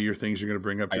this one of your things you're going to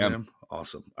bring up to them?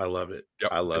 Awesome. I love it.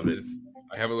 Yep. I love it.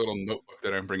 I have a little notebook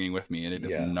that I'm bringing with me, and it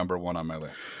is number one on my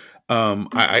list.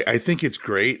 I think it's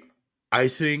great. I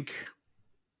think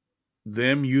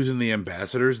them using the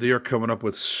ambassadors, they are coming up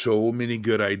with so many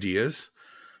good ideas.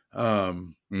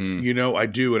 You know, I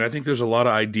do. And I think there's a lot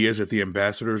of ideas that the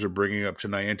ambassadors are bringing up to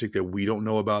Niantic that we don't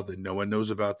know about, that no one knows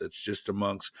about, that's just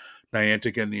amongst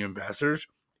Niantic and the ambassadors.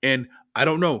 And I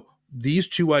don't know, these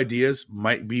two ideas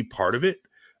might be part of it,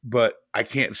 but I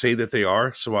can't say that they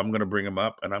are. So I'm going to bring them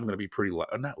up, and I'm going to be pretty loud.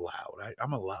 Not loud.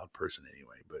 I'm a loud person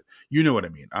anyway, but you know what I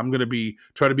mean. I'm going to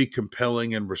try to be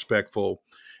compelling and respectful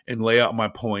and lay out my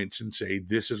points and say,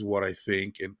 this is what I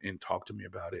think, and talk to me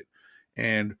about it.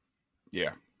 And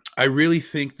yeah, I really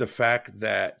think the fact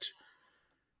that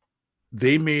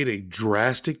they made a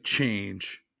drastic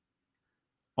change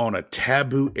on a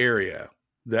taboo area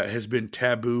that has been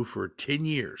taboo for 10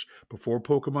 years before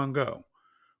Pokemon Go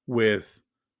with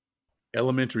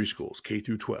elementary schools, K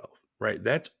through 12, right?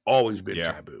 That's always been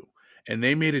taboo. And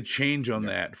they made a change on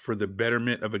that for the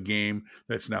betterment of a game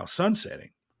that's now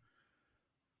sunsetting.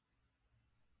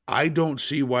 I don't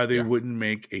see why they wouldn't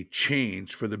make a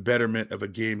change for the betterment of a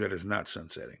game that is not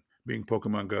sunsetting, being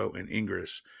Pokemon Go and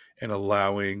Ingress, and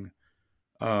allowing,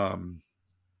 POIs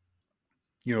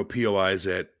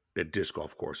at disc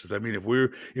golf courses. I mean, if we're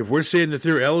saying that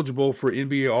they're eligible for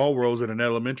NBA All Worlds at an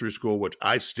elementary school, which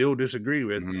I still disagree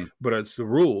with, but it's the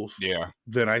rules,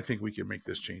 then I think we can make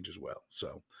this change as well.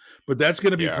 So, but that's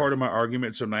going to be part of my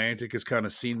argument. So Niantic has kind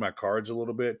of seen my cards a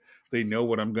little bit. They know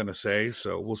what I'm going to say,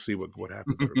 so we'll see what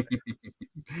happens from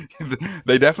there.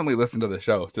 They definitely listen to the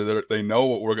show, so they know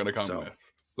what we're going to come with.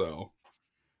 So,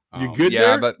 you good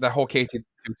there? But that whole K through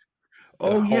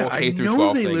I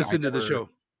know they listen to the show.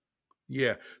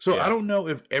 Yeah. So Yeah. I don't know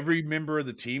if every member of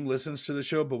the team listens to the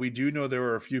show, but we do know there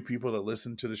are a few people that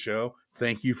listen to the show.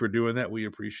 Thank you for doing that. We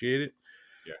appreciate it.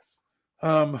 Yes.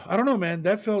 I don't know, man.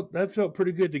 That felt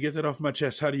pretty good to get that off my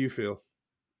chest. How do you feel?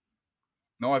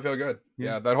 No, I feel good.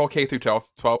 Yeah, that whole K through 12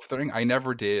 thing, I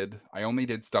never did. I only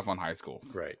did stuff on high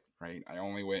schools. Right. I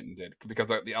only went and did, because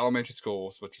the elementary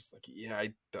schools, which is like,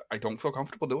 I don't feel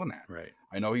comfortable doing that. Right.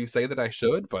 I know you say that I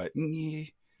should, but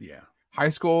yeah, high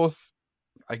schools,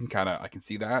 I can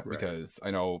see that, because I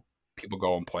know people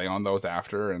go and play on those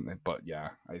after, but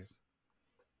Yep.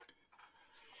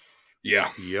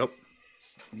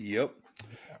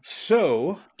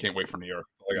 So can't wait for New York.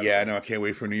 No, I can't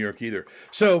wait for New York either.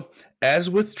 So, as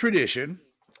with tradition,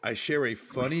 I share a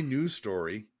funny news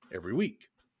story every week.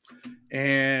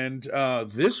 And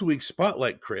this week's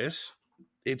spotlight, Chris,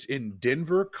 it's in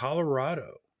Denver,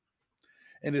 Colorado.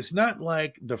 And it's not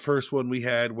like the first one we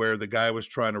had where the guy was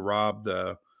trying to rob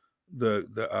the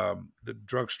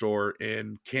drugstore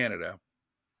in Canada,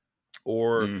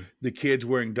 or the kids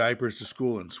wearing diapers to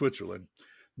school in Switzerland.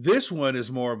 This one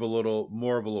is more of a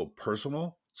little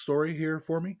personal story here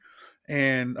for me.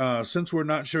 And since we're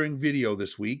not sharing video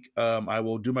this week, I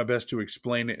will do my best to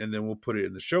explain it, and then we'll put it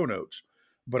in the show notes.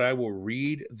 But I will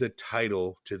read the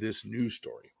title to this news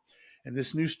story. And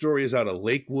this news story is out of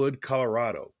Lakewood,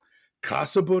 Colorado.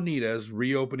 Casa Bonita's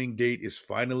reopening date is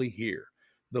finally here.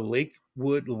 The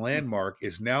Lakewood landmark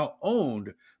is now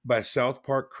owned by South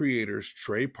Park creators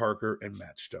Trey Parker and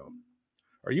Matt Stone.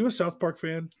 Are you a South Park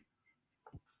fan?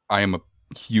 I am a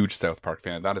huge South Park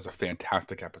fan. That is a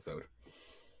fantastic episode.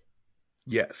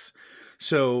 Yes.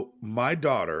 So my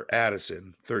daughter,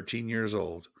 Addison, 13 years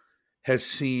old, has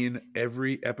seen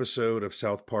every episode of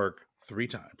South Park 3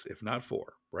 times, if not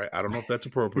 4, right? I don't know if that's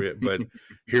appropriate, but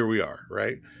here we are,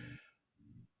 right?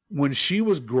 When she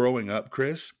was growing up,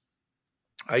 Chris,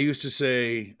 I used to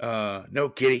say,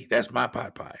 no, kitty, that's my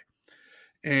pot pie.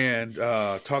 And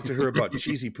talk to her about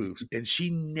cheesy poops. And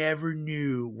she never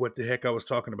knew what the heck I was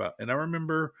talking about. And I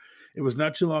remember it was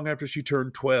not too long after she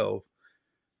turned 12,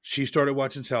 she started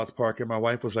watching South Park. And my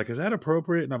wife was like, is that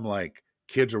appropriate? And I'm like,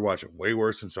 kids are watching way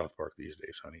worse than South Park these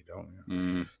days, honey, don't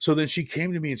you? So then she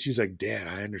came to me and she's like, Dad,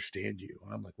 I understand you.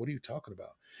 And I'm like, what are you talking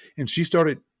about? And she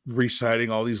started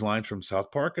reciting all these lines from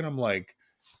South Park. And I'm like,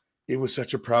 it was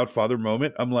such a proud father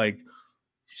moment. I'm like,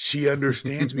 she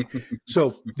understands me.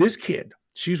 So this kid,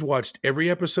 she's watched every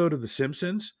episode of The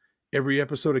Simpsons, every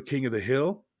episode of King of the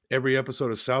Hill, every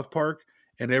episode of South Park,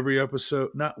 and every episode,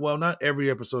 not every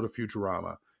episode of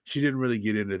Futurama. She didn't really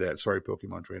get into that. Sorry,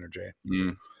 Pokemon Trainer Jay.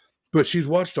 But she's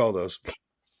watched all those.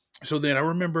 So then I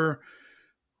remember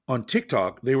on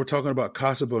TikTok, they were talking about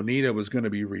Casa Bonita was going to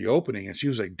be reopening. And she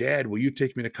was like, Dad, will you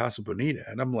take me to Casa Bonita?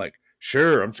 And I'm like,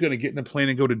 sure. I'm just going to get in a plane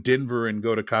and go to Denver and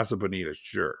go to Casa Bonita.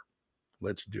 Sure.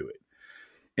 Let's do it.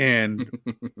 And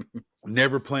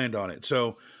never planned on it.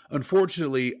 So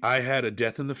unfortunately, I had a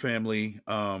death in the family.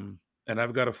 And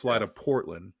I've got to fly to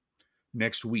Portland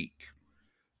next week.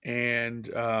 And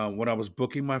when I was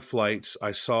booking my flights,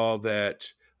 I saw that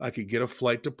I could get a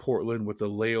flight to Portland with a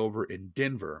layover in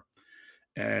Denver.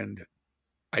 And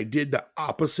I did the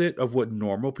opposite of what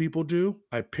normal people do.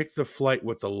 I picked the flight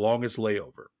with the longest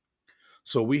layover.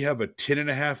 So we have a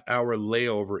 10.5-hour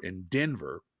layover in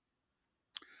Denver.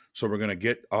 So we're going to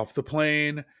get off the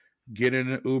plane, get in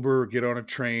an Uber, get on a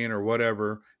train or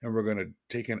whatever, and we're going to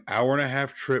take an 1.5-hour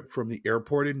trip from the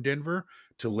airport in Denver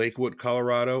to Lakewood,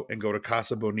 Colorado, and go to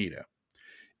Casa Bonita.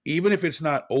 Even if it's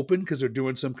not open because they're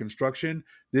doing some construction,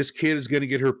 this kid is going to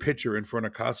get her picture in front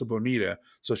of Casa Bonita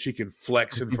so she can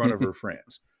flex in front of her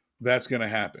friends. That's going to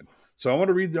happen. So I want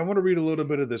to read a little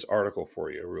bit of this article for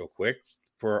you real quick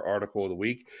for our article of the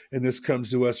week. And this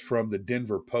comes to us from the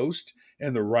Denver Post,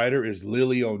 and the writer is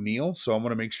Lily O'Neill. So I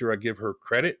want to make sure I give her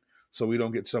credit so we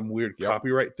don't get some weird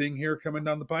copyright thing here coming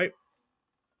down the pipe.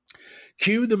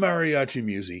 Cue the mariachi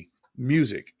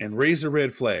music and raise the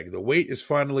red flag. The wait is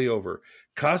finally over.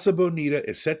 Casa Bonita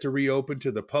is set to reopen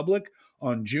to the public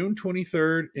on June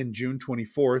 23rd and June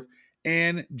 24th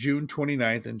and June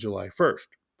 29th and July 1st.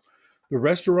 The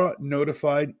restaurant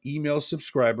notified email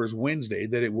subscribers Wednesday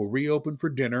that it will reopen for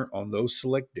dinner on those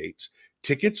select dates.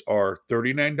 Tickets are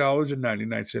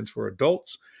 $39.99 for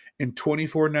adults and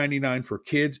 $24.99 for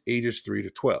kids ages 3 to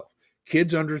 12.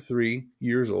 Kids under 3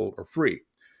 years old are free.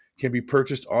 Can be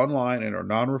purchased online and are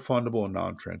non-refundable and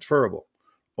non-transferable.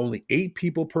 Only 8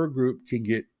 people per group can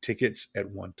get tickets at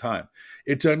one time.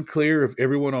 It's unclear if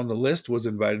everyone on the list was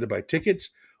invited to buy tickets,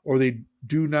 or they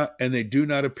do not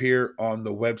appear on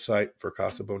the website for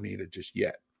Casa Bonita just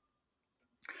yet.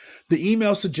 The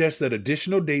email suggests that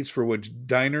additional dates for which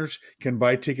diners can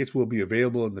buy tickets will be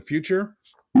available in the future.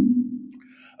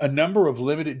 A number of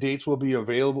limited dates will be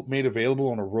made available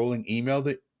on a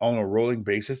rolling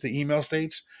basis. The email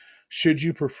states, should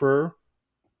your preferred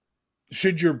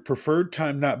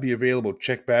time not be available,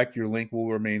 check back. Your link will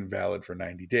remain valid for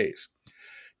 90 days.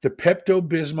 The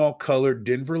Pepto-Bismol colored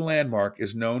Denver landmark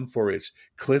is known for its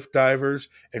cliff divers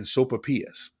and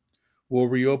sopapillas. Will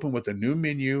reopen with a new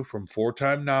menu from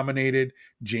 4-time nominated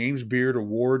James Beard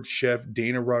Award chef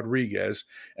Dana Rodriguez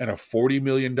and a $40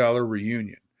 million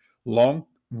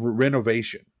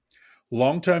renovation.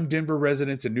 Longtime Denver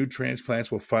residents and new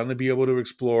transplants will finally be able to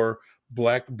explore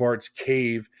Black Bart's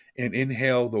Cave and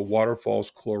inhale the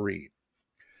waterfall's chlorine.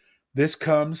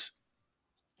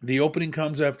 The opening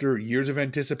comes after years of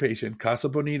anticipation. Casa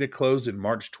Bonita closed in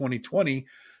March 2020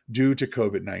 due to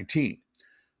COVID-19.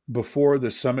 before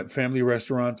the Summit Family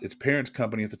Restaurants, its parent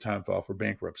company at the time, filed for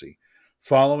bankruptcy.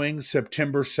 Following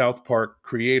September, South Park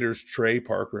creators Trey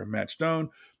Parker and Matt Stone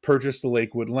purchased the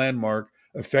Lakewood landmark,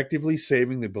 effectively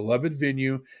saving the beloved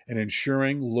venue and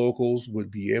ensuring locals would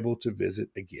be able to visit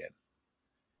again.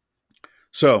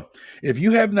 So, if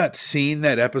you have not seen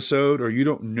that episode or you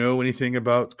don't know anything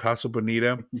about Casa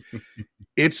Bonita,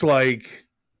 it's like,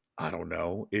 I don't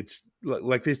know. It's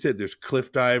like they said, there's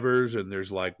cliff divers and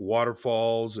there's like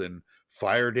waterfalls and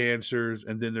fire dancers,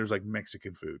 and then there's like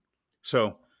Mexican food.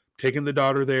 So, taking the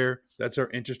daughter there, that's our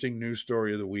interesting news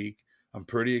story of the week. I'm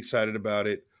pretty excited about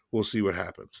it. We'll see what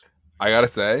happens. I gotta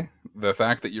say, the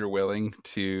fact that you're willing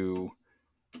to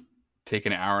take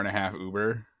an hour and a half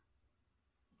Uber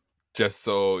just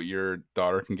so your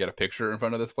daughter can get a picture in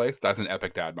front of this place, that's an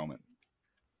epic dad moment.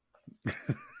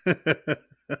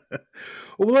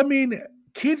 Well, I mean,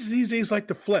 kids these days like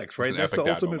to flex, right? That's the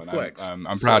ultimate flex. I'm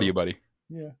proud of you, buddy.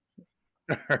 Yeah.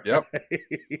 Yep.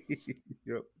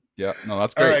 Yep. Yeah. No,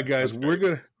 that's great. All right, guys, we're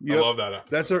gonna. Yep, I love that episode.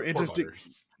 That's our interesting.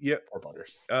 Yep. Poor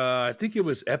Butters. I think it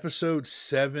was episode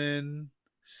 7,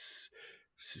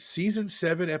 season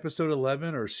 7, episode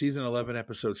 11, or season 11,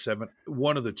 episode 7.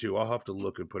 One of the two. I'll have to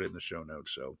look and put it in the show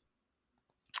notes. So,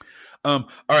 all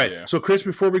right. Yeah. So, Chris,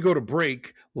 before we go to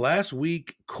break, last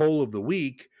week, Cole of the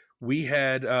Week, we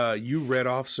had you read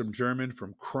off some German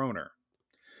from Kroner.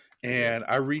 And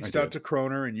I reached out to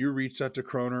Kroner, and you reached out to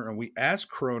Kroner, and we asked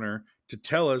Kroner to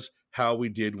tell us how we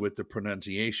did with the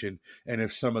pronunciation and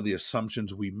if some of the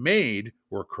assumptions we made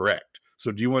were correct.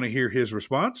 So do you want to hear his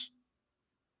response?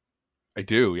 I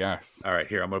do, yes. All right,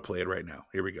 here, I'm going to play it right now.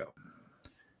 Here we go.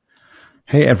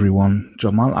 Hey everyone,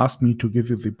 Jamal asked me to give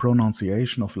you the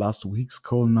pronunciation of last week's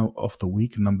Call of the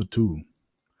Week number 2.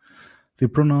 The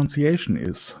pronunciation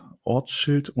is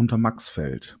Ortsschild unter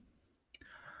Maxfeld.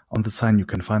 On the sign you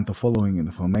can find the following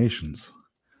informations.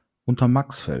 Unter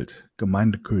Maxfeld,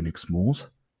 Gemeinde Königsmoos,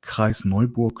 Kreis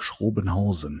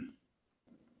Neuburg-Schrobenhausen.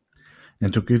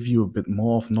 And to give you a bit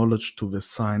more of knowledge to this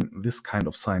sign, this kind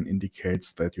of sign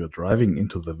indicates that you're driving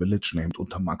into the village named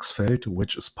Untermaxfeld,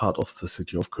 which is part of the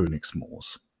city of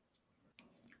Königsmoos.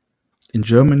 In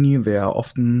Germany, there are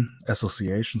often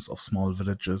associations of small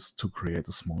villages to create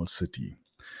a small city.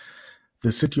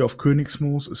 The city of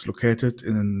Königsmoos is located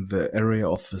in the area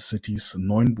of the cities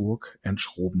Neuenburg and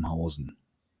Schrobenhausen.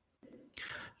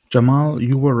 Jamal,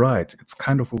 you were right, it's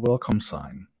kind of a welcome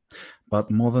sign.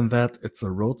 But more than that, it's a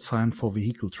road sign for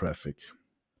vehicle traffic.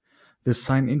 This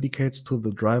sign indicates to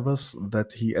the drivers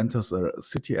that he enters a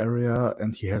city area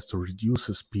and he has to reduce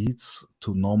his speeds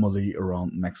to normally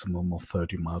around maximum of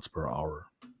 30 miles per hour.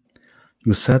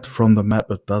 You said from the map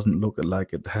it doesn't look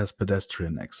like it has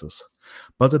pedestrian access.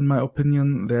 But in my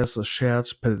opinion, there's a shared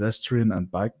pedestrian and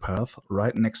bike path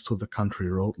right next to the country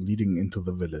road leading into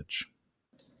the village.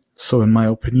 So in my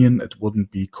opinion, it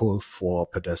wouldn't be called for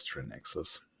pedestrian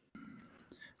access.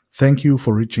 Thank you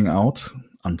for reaching out.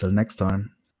 Until next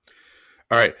time.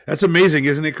 All right. That's amazing,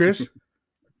 isn't it, Chris?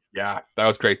 Yeah, that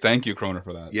was great. Thank you, Kroner,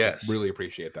 for that. Yes. I really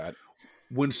appreciate that.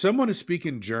 When someone is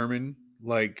speaking German,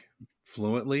 like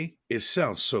fluently, it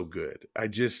sounds so good.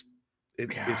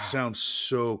 It sounds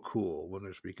so cool when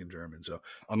they're speaking German. So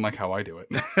unlike how I do it.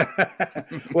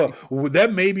 Well,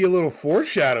 that may be a little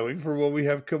foreshadowing for what we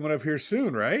have coming up here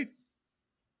soon, right?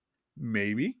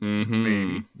 Maybe.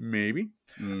 Maybe.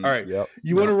 All right. Yep.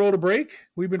 You want to roll to break?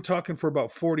 We've been talking for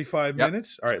about 45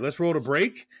 minutes. All right, let's roll to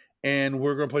break, and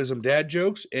we're going to play some dad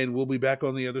jokes, and we'll be back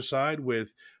on the other side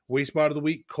with Waste Spot of the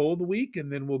Week, Coal of the Week,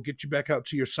 and then we'll get you back out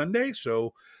to your Sunday.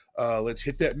 So let's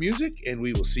hit that music, and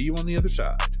we will see you on the other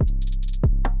side.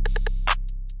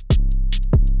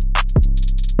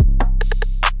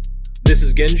 This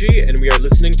is Genji, and we are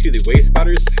listening to the Waste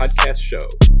Spotters podcast show.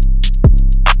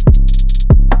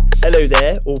 Hello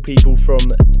there, all people from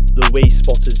the Waste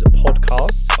Spotters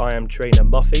podcast. I am Trainer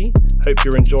Muffy. Hope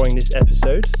you're enjoying this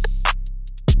episode.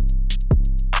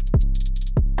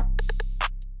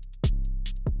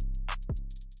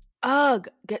 Ugh,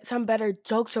 get some better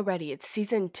jokes already. It's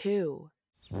season 2.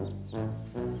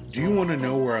 Do you want to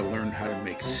know where I learned how to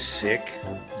make sick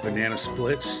banana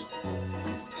splits?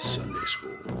 Sunday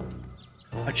school.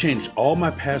 I changed all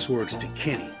my passwords to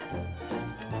Kenny.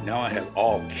 Now I have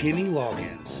all Kenny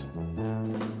logins.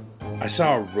 I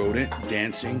saw a rodent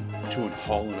dancing to an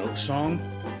Hall & Oates song.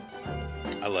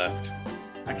 I left.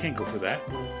 I can't go for that.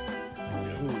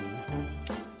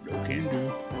 No can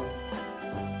do.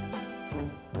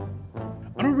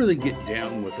 I don't really get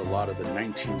down with a lot of the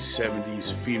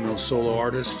 1970s female solo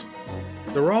artists.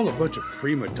 They're all a bunch of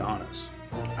prima donnas.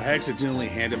 I accidentally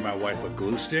handed my wife a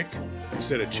glue stick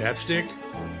instead of chapstick.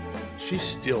 She's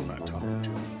still not talking to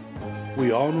me.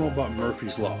 We all know about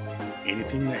Murphy's Law.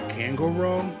 Anything that can go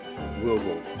wrong will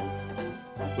go wrong.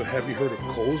 But have you heard of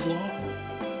Cole's Law?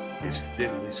 It's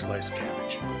thinly sliced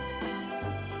cabbage.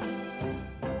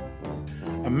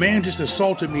 A man just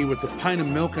assaulted me with a pint of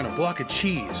milk and a block of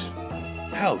cheese.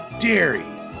 How dare he?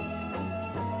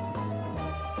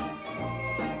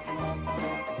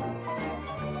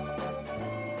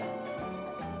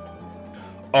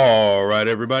 All right,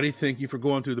 everybody. Thank you for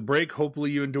going through the break.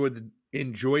 Hopefully you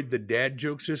enjoyed the dad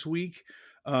jokes this week.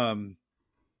 And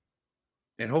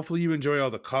hopefully you enjoy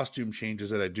all the costume changes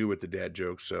that I do with the dad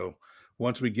jokes. So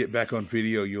once we get back on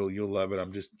video, you'll love it.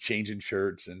 I'm just changing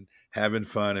shirts and having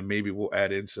fun, and maybe we'll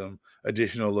add in some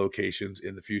additional locations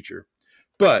in the future.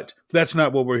 But that's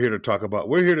not what we're here to talk about.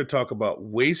 We're here to talk about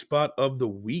Waste Spot of the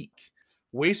Week.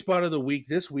 Waste Spot of the Week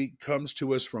this week comes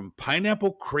to us from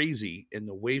Pineapple Crazy in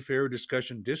the Wayfarer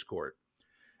Discussion Discord.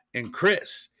 And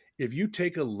Chris, if you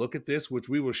take a look at this, which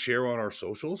we will share on our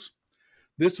socials,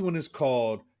 this one is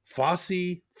called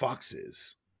Fosse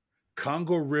Foxes,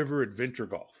 Congo River Adventure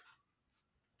Golf.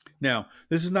 Now,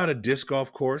 this is not a disc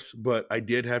golf course, but I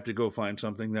did have to go find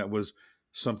something that was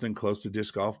something close to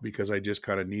disc golf because I just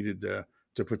kind of needed to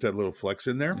put that little flex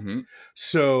in there. Mm-hmm.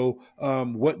 So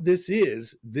what this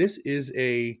is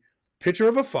a picture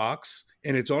of a fox,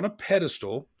 and it's on a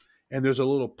pedestal, and there's a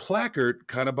little placard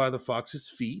kind of by the fox's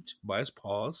feet, by his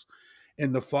paws.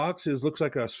 And the fox looks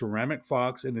like a ceramic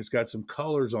fox, and it's got some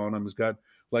colors on him. It's got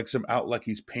like some out, like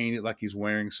he's painted, like he's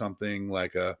wearing something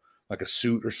like a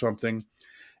suit or something.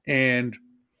 And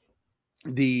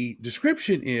the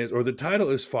description is, or the title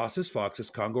is Fosse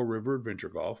Foxes, Congo River Adventure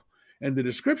Golf. And the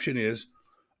description is,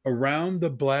 around the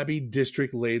Blabby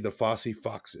district lay the Fosse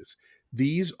Foxes.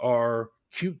 These are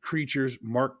cute creatures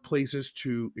marked places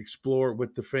to explore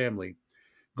with the family.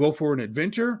 Go for an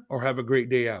adventure or have a great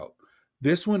day out.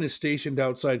 This one is stationed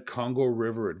outside Congo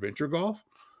River Adventure Golf,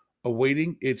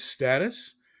 awaiting its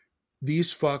status.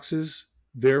 These foxes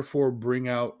therefore bring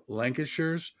out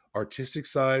Lancashire's artistic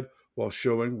side while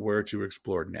showing where to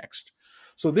explore next.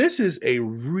 So this is a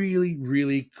really,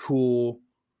 really cool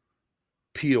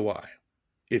POI.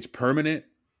 It's permanent,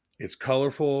 it's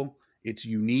colorful, it's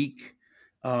unique.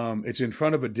 It's in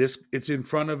front of a disc. It's in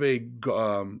front of a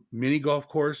mini golf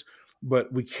course,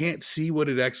 but we can't see what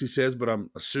it actually says, but I'm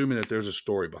assuming that there's a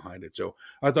story behind it. So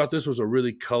I thought this was a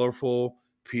really colorful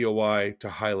POI to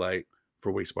highlight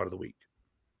for Waste Spot of the Week.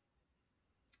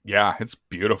 Yeah, it's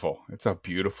beautiful. It's a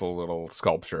beautiful little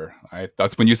sculpture.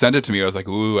 That's when you sent it to me, I was like,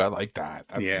 ooh, I like that.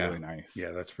 That's really nice.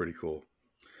 Yeah, that's pretty cool.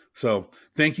 So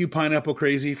thank you, Pineapple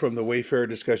Crazy from the Wayfarer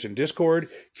Discussion Discord.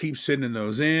 Keep sending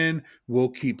those in. We'll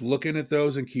keep looking at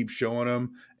those and keep showing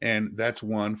them. And that's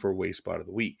one for Waste Spot of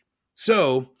the Week.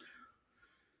 So,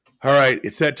 all right,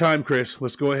 it's that time, Chris.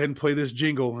 Let's go ahead and play this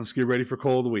jingle. Let's get ready for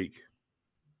Coal of the Week.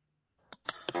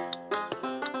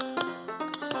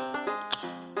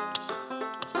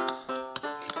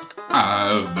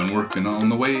 I've been working on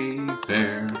the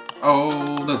Wayfarer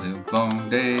all the live long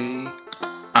day.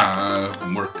 I've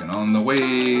been working on the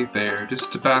Wayfarer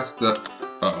just to pass the...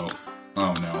 Uh-oh.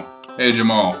 Oh, no. Hey,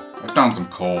 Jamal, I found some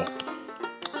coal.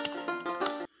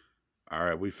 All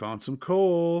right, we found some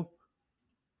coal.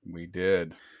 We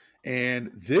did.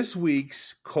 And this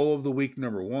week's Coal of the Week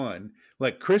number one,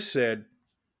 like Chris said,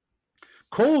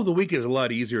 Coal of the Week is a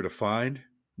lot easier to find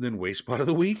than Waste Spot of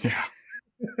the Week. Yeah.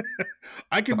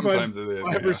 I can Sometimes find it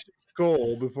is, 5 or 6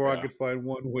 coal before I could find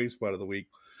one Waste Spot of the Week.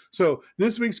 So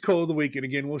this week's Coal of the Week, and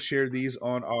again, we'll share these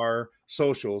on our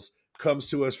socials, comes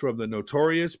to us from the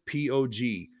Notorious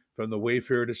POG from the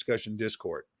Wayfarer Discussion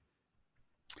Discord.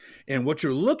 And what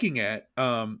you're looking at,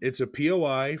 it's a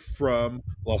POI from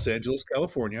Los Angeles,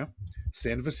 California,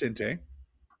 San Vicente.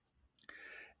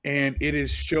 And it is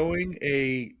showing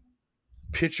a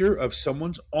picture of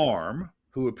someone's arm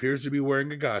who appears to be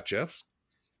wearing a gotcha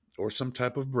or some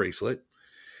type of bracelet.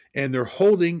 And they're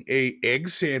holding a egg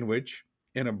sandwich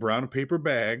in a brown paper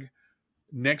bag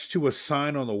next to a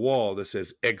sign on the wall that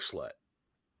says Egg Slut.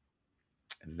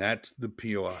 And that's the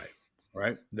POI,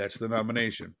 right? That's the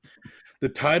nomination. The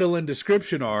title and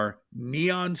description are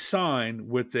neon sign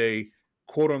with a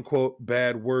quote-unquote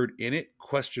bad word in it, ?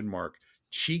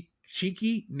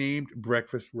 Cheeky named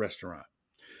breakfast restaurant.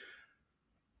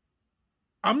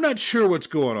 I'm not sure what's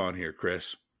going on here,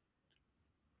 Chris.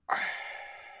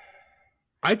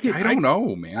 I don't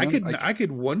know, man. I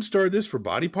could 1-star this for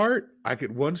body part. I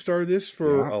could 1-star this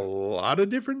for a lot of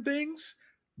different things.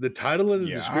 The title and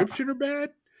the description are bad,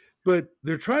 but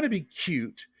they're trying to be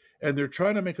cute, and they're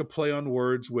trying to make a play on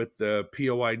words with the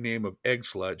POI name of Egg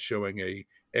Slut, showing a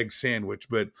egg sandwich.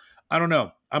 But I don't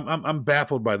know. I'm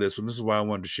baffled by this one. This is why I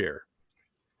wanted to share.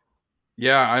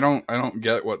 Yeah, I don't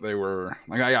get what they were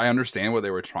like. I understand what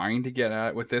they were trying to get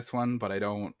at with this one, but I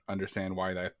don't understand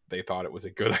why they thought it was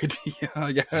a good idea.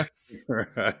 I guess.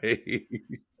 Right.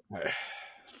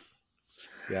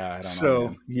 Yeah, I don't know. So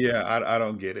Man. yeah, I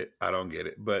don't get it. I don't get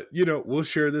it. But we'll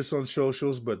share this on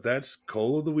socials. But that's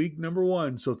Coal of the Week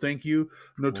 #1. So thank you,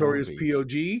 Notorious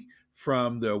POG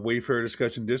from the Wayfarer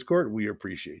Discussion Discord. We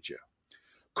appreciate you.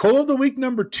 Coal of the Week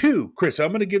 #2. Chris, I'm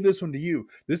going to give this one to you.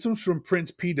 This one's from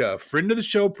Prince P Dove, friend of the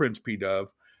show, Prince P Dove,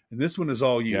 and this one is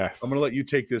all you. Yes. I'm going to let you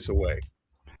take this away.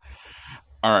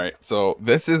 All right, so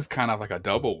this is kind of like a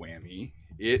double whammy.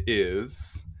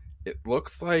 It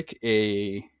looks like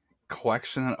a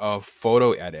collection of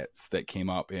photo edits that came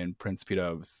up in Prince P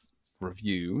Dove's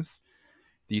reviews.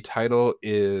 The title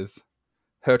is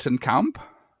Hertenkamp.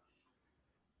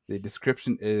 The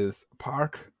description is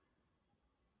Park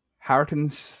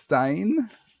Hartenstein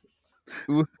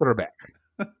Oosterbeek.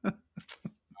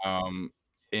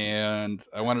 And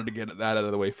I wanted to get that out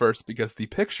of the way first because the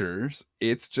pictures,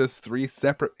 it's just 3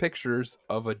 separate pictures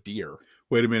of a deer.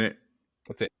 Wait a minute.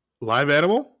 That's it. Live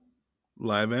animal?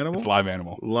 Live animal? It's live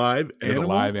animal. Live It is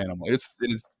animal? a live animal. It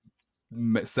is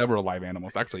several live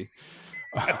animals, actually.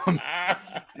 So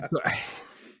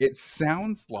it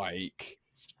sounds like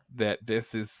that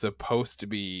this is supposed to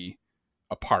be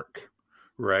a park.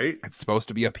 Right. It's supposed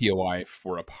to be a POI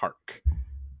for a park,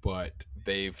 but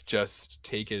they've just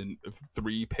taken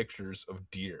 3 pictures of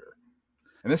deer.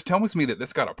 And this tells me that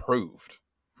this got approved.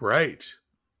 Right.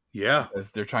 Yeah.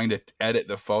 As they're trying to edit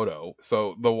the photo.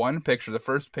 So the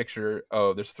first picture,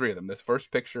 there's 3 of them. This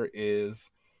first picture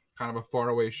is kind of a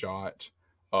faraway shot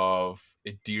of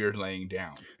a deer laying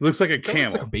down. It looks like a It camel.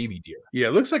 looks like a baby deer. Yeah,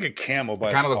 it looks like a camel.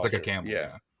 It kind of looks like a camel.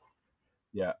 Yeah.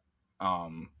 Yeah.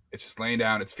 It's just laying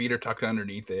down. Its feet are tucked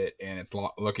underneath it, and it's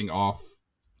looking off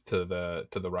to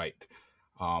the right.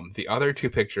 The other 2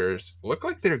 pictures look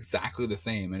like they're exactly the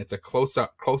same, and it's a closer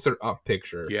up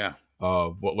picture. Yeah.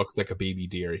 Of what looks like a baby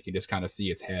deer. You can just kind of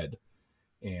see its head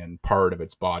and part of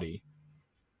its body.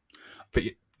 But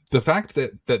the fact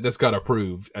that this got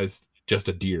approved as just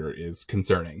a deer is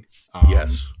concerning.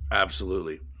 Yes,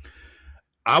 absolutely.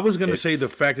 I was going to say the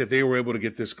fact that they were able to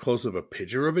get this close of a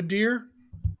picture of a deer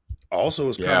also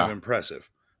is kind of impressive.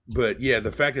 But yeah,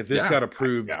 the fact that this got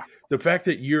approved, the fact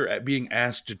that you're being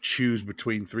asked to choose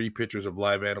between 3 pictures of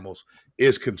live animals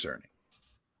is concerning.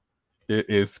 It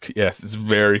is, yes, it's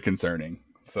very concerning.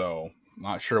 So,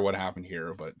 not sure what happened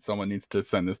here, but someone needs to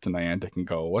send this to Niantic and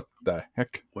go, what the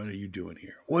heck? What are you doing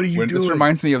here? What are you doing? This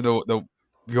reminds me of the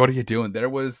what are you doing? There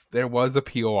was a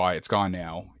POI, it's gone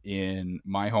now, in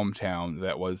my hometown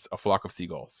that was a flock of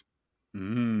seagulls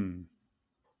on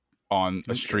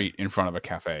a street in front of a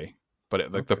cafe.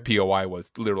 But the POI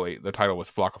was literally, the title was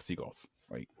Flock of Seagulls.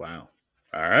 Like, wow.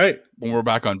 All right. When we're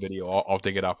back on video, I'll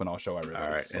dig it up and I'll show everybody. All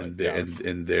right. But, and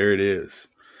there it is.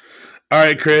 All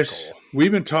right, Chris,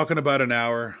 we've been talking about an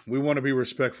hour. We want to be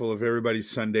respectful of everybody's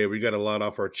Sunday. We got a lot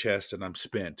off our chest and I'm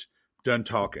spent. Done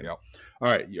talking. Yep. All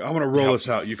right. I'm going to roll us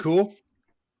out. You cool?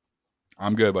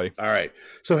 I'm good, buddy. All right.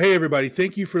 So, hey, everybody,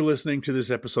 thank you for listening to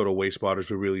this episode of Waste Spotters.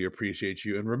 We really appreciate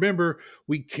you. And remember,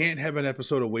 we can't have an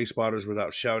episode of Waste Spotters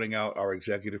without shouting out our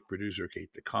executive producer, Kate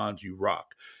the Cons, you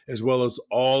rock, as well as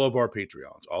all of our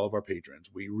Patreons, all of our patrons.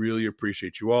 We really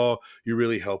appreciate you all. You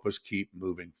really help us keep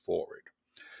moving forward.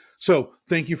 So,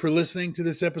 thank you for listening to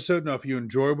this episode. Now, if you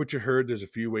enjoyed what you heard, there's a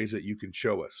few ways that you can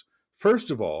show us. First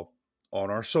of all,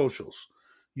 on our socials,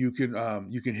 you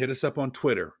can hit us up on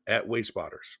Twitter at Waste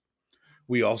Spotters.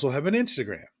 We also have an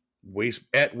Instagram,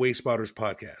 at Waste Spotters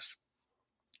Podcast.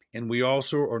 And we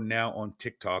also are now on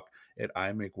TikTok at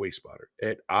I Make Waste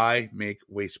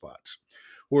Spots.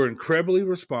 We're incredibly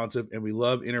responsive and we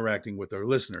love interacting with our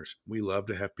listeners. We love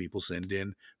to have people send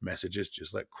in messages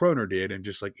just like Kroner did and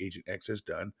just like Agent X has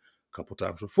done a couple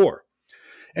times before.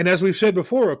 And as we've said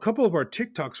before, a couple of our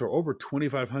TikToks are over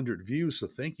 2,500 views, so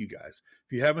thank you guys.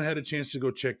 If you haven't had a chance to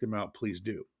go check them out, please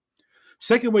do.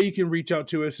 Second way you can reach out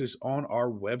to us is on our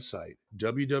website,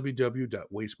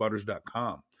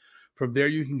 www.wastespotters.com. From there,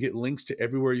 you can get links to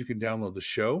everywhere you can download the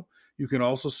show. You can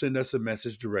also send us a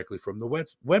message directly from the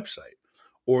website,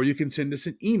 or you can send us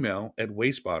an email at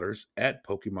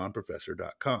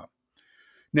wastespotters@pokemonprofessor.com.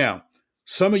 Now,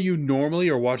 some of you normally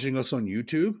are watching us on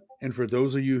YouTube, and for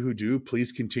those of you who do,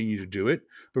 please continue to do it.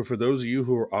 But for those of you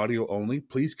who are audio only,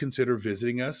 please consider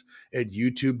visiting us at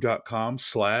youtube.com/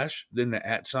 then the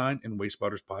 @ and Waste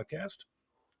Spotters Podcast.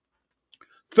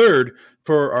 Third,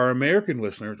 for our American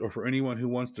listeners, or for anyone who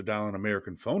wants to dial an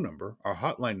American phone number, our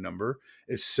hotline number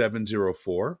is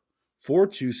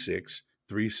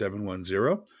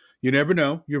 704-426-3710. You never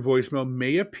know, your voicemail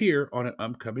may appear on an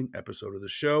upcoming episode of the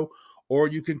show, or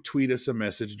you can tweet us a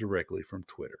message directly from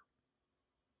Twitter.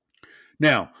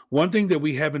 Now, one thing that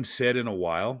we haven't said in a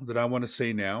while that I want to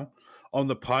say now, on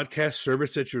the podcast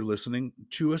service that you're listening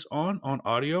to us on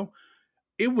audio,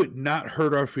 it would not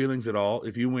hurt our feelings at all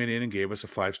if you went in and gave us a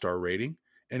 5-star rating.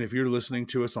 And if you're listening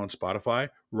to us on Spotify,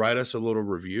 write us a little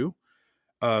review.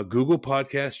 Google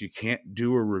Podcasts, you can't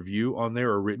do a review on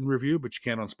there, a written review, but you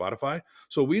can on Spotify.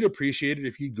 So we'd appreciate it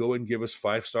if you go and give us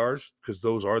 5 stars, because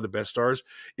those are the best stars.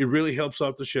 It really helps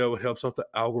out the show. It helps out the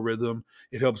algorithm.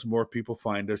 It helps more people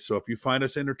find us. So if you find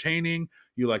us entertaining,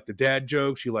 you like the dad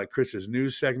jokes, you like Chris's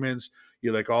news segments,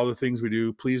 you like all the things we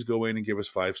do, please go in and give us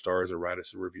 5 stars or write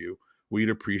us a review.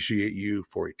 We'd appreciate you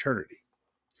for eternity.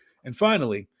 And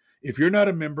finally, if you're not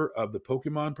a member of the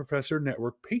Pokemon Professor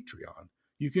Network Patreon,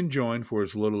 you can join for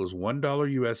as little as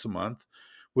 $1 US a month,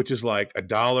 which is like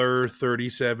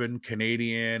 $1.37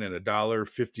 Canadian and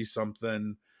 $1.50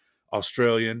 something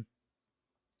Australian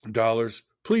dollars.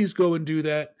 Please go and do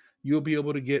that. You'll be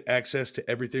able to get access to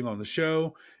everything on the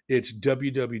show. It's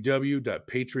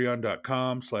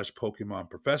www.patreon.com/Pokemon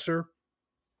Professor.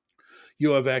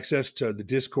 You'll have access to the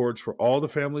Discords for all the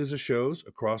families of shows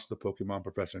across the Pokemon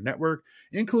Professor Network,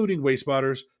 including Way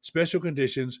Spotters, Special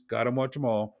Conditions, Got 'em Watch 'em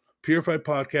All, Purified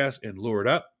Podcast, and Lured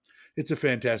Up. It's a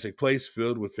fantastic place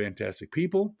filled with fantastic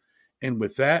people. And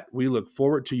with that, we look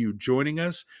forward to you joining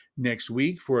us next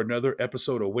week for another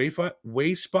episode of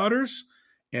Way Spotters.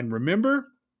 And remember,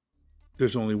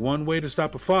 there's only one way to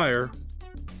stop a fire.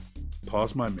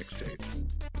 Pause my mixtape.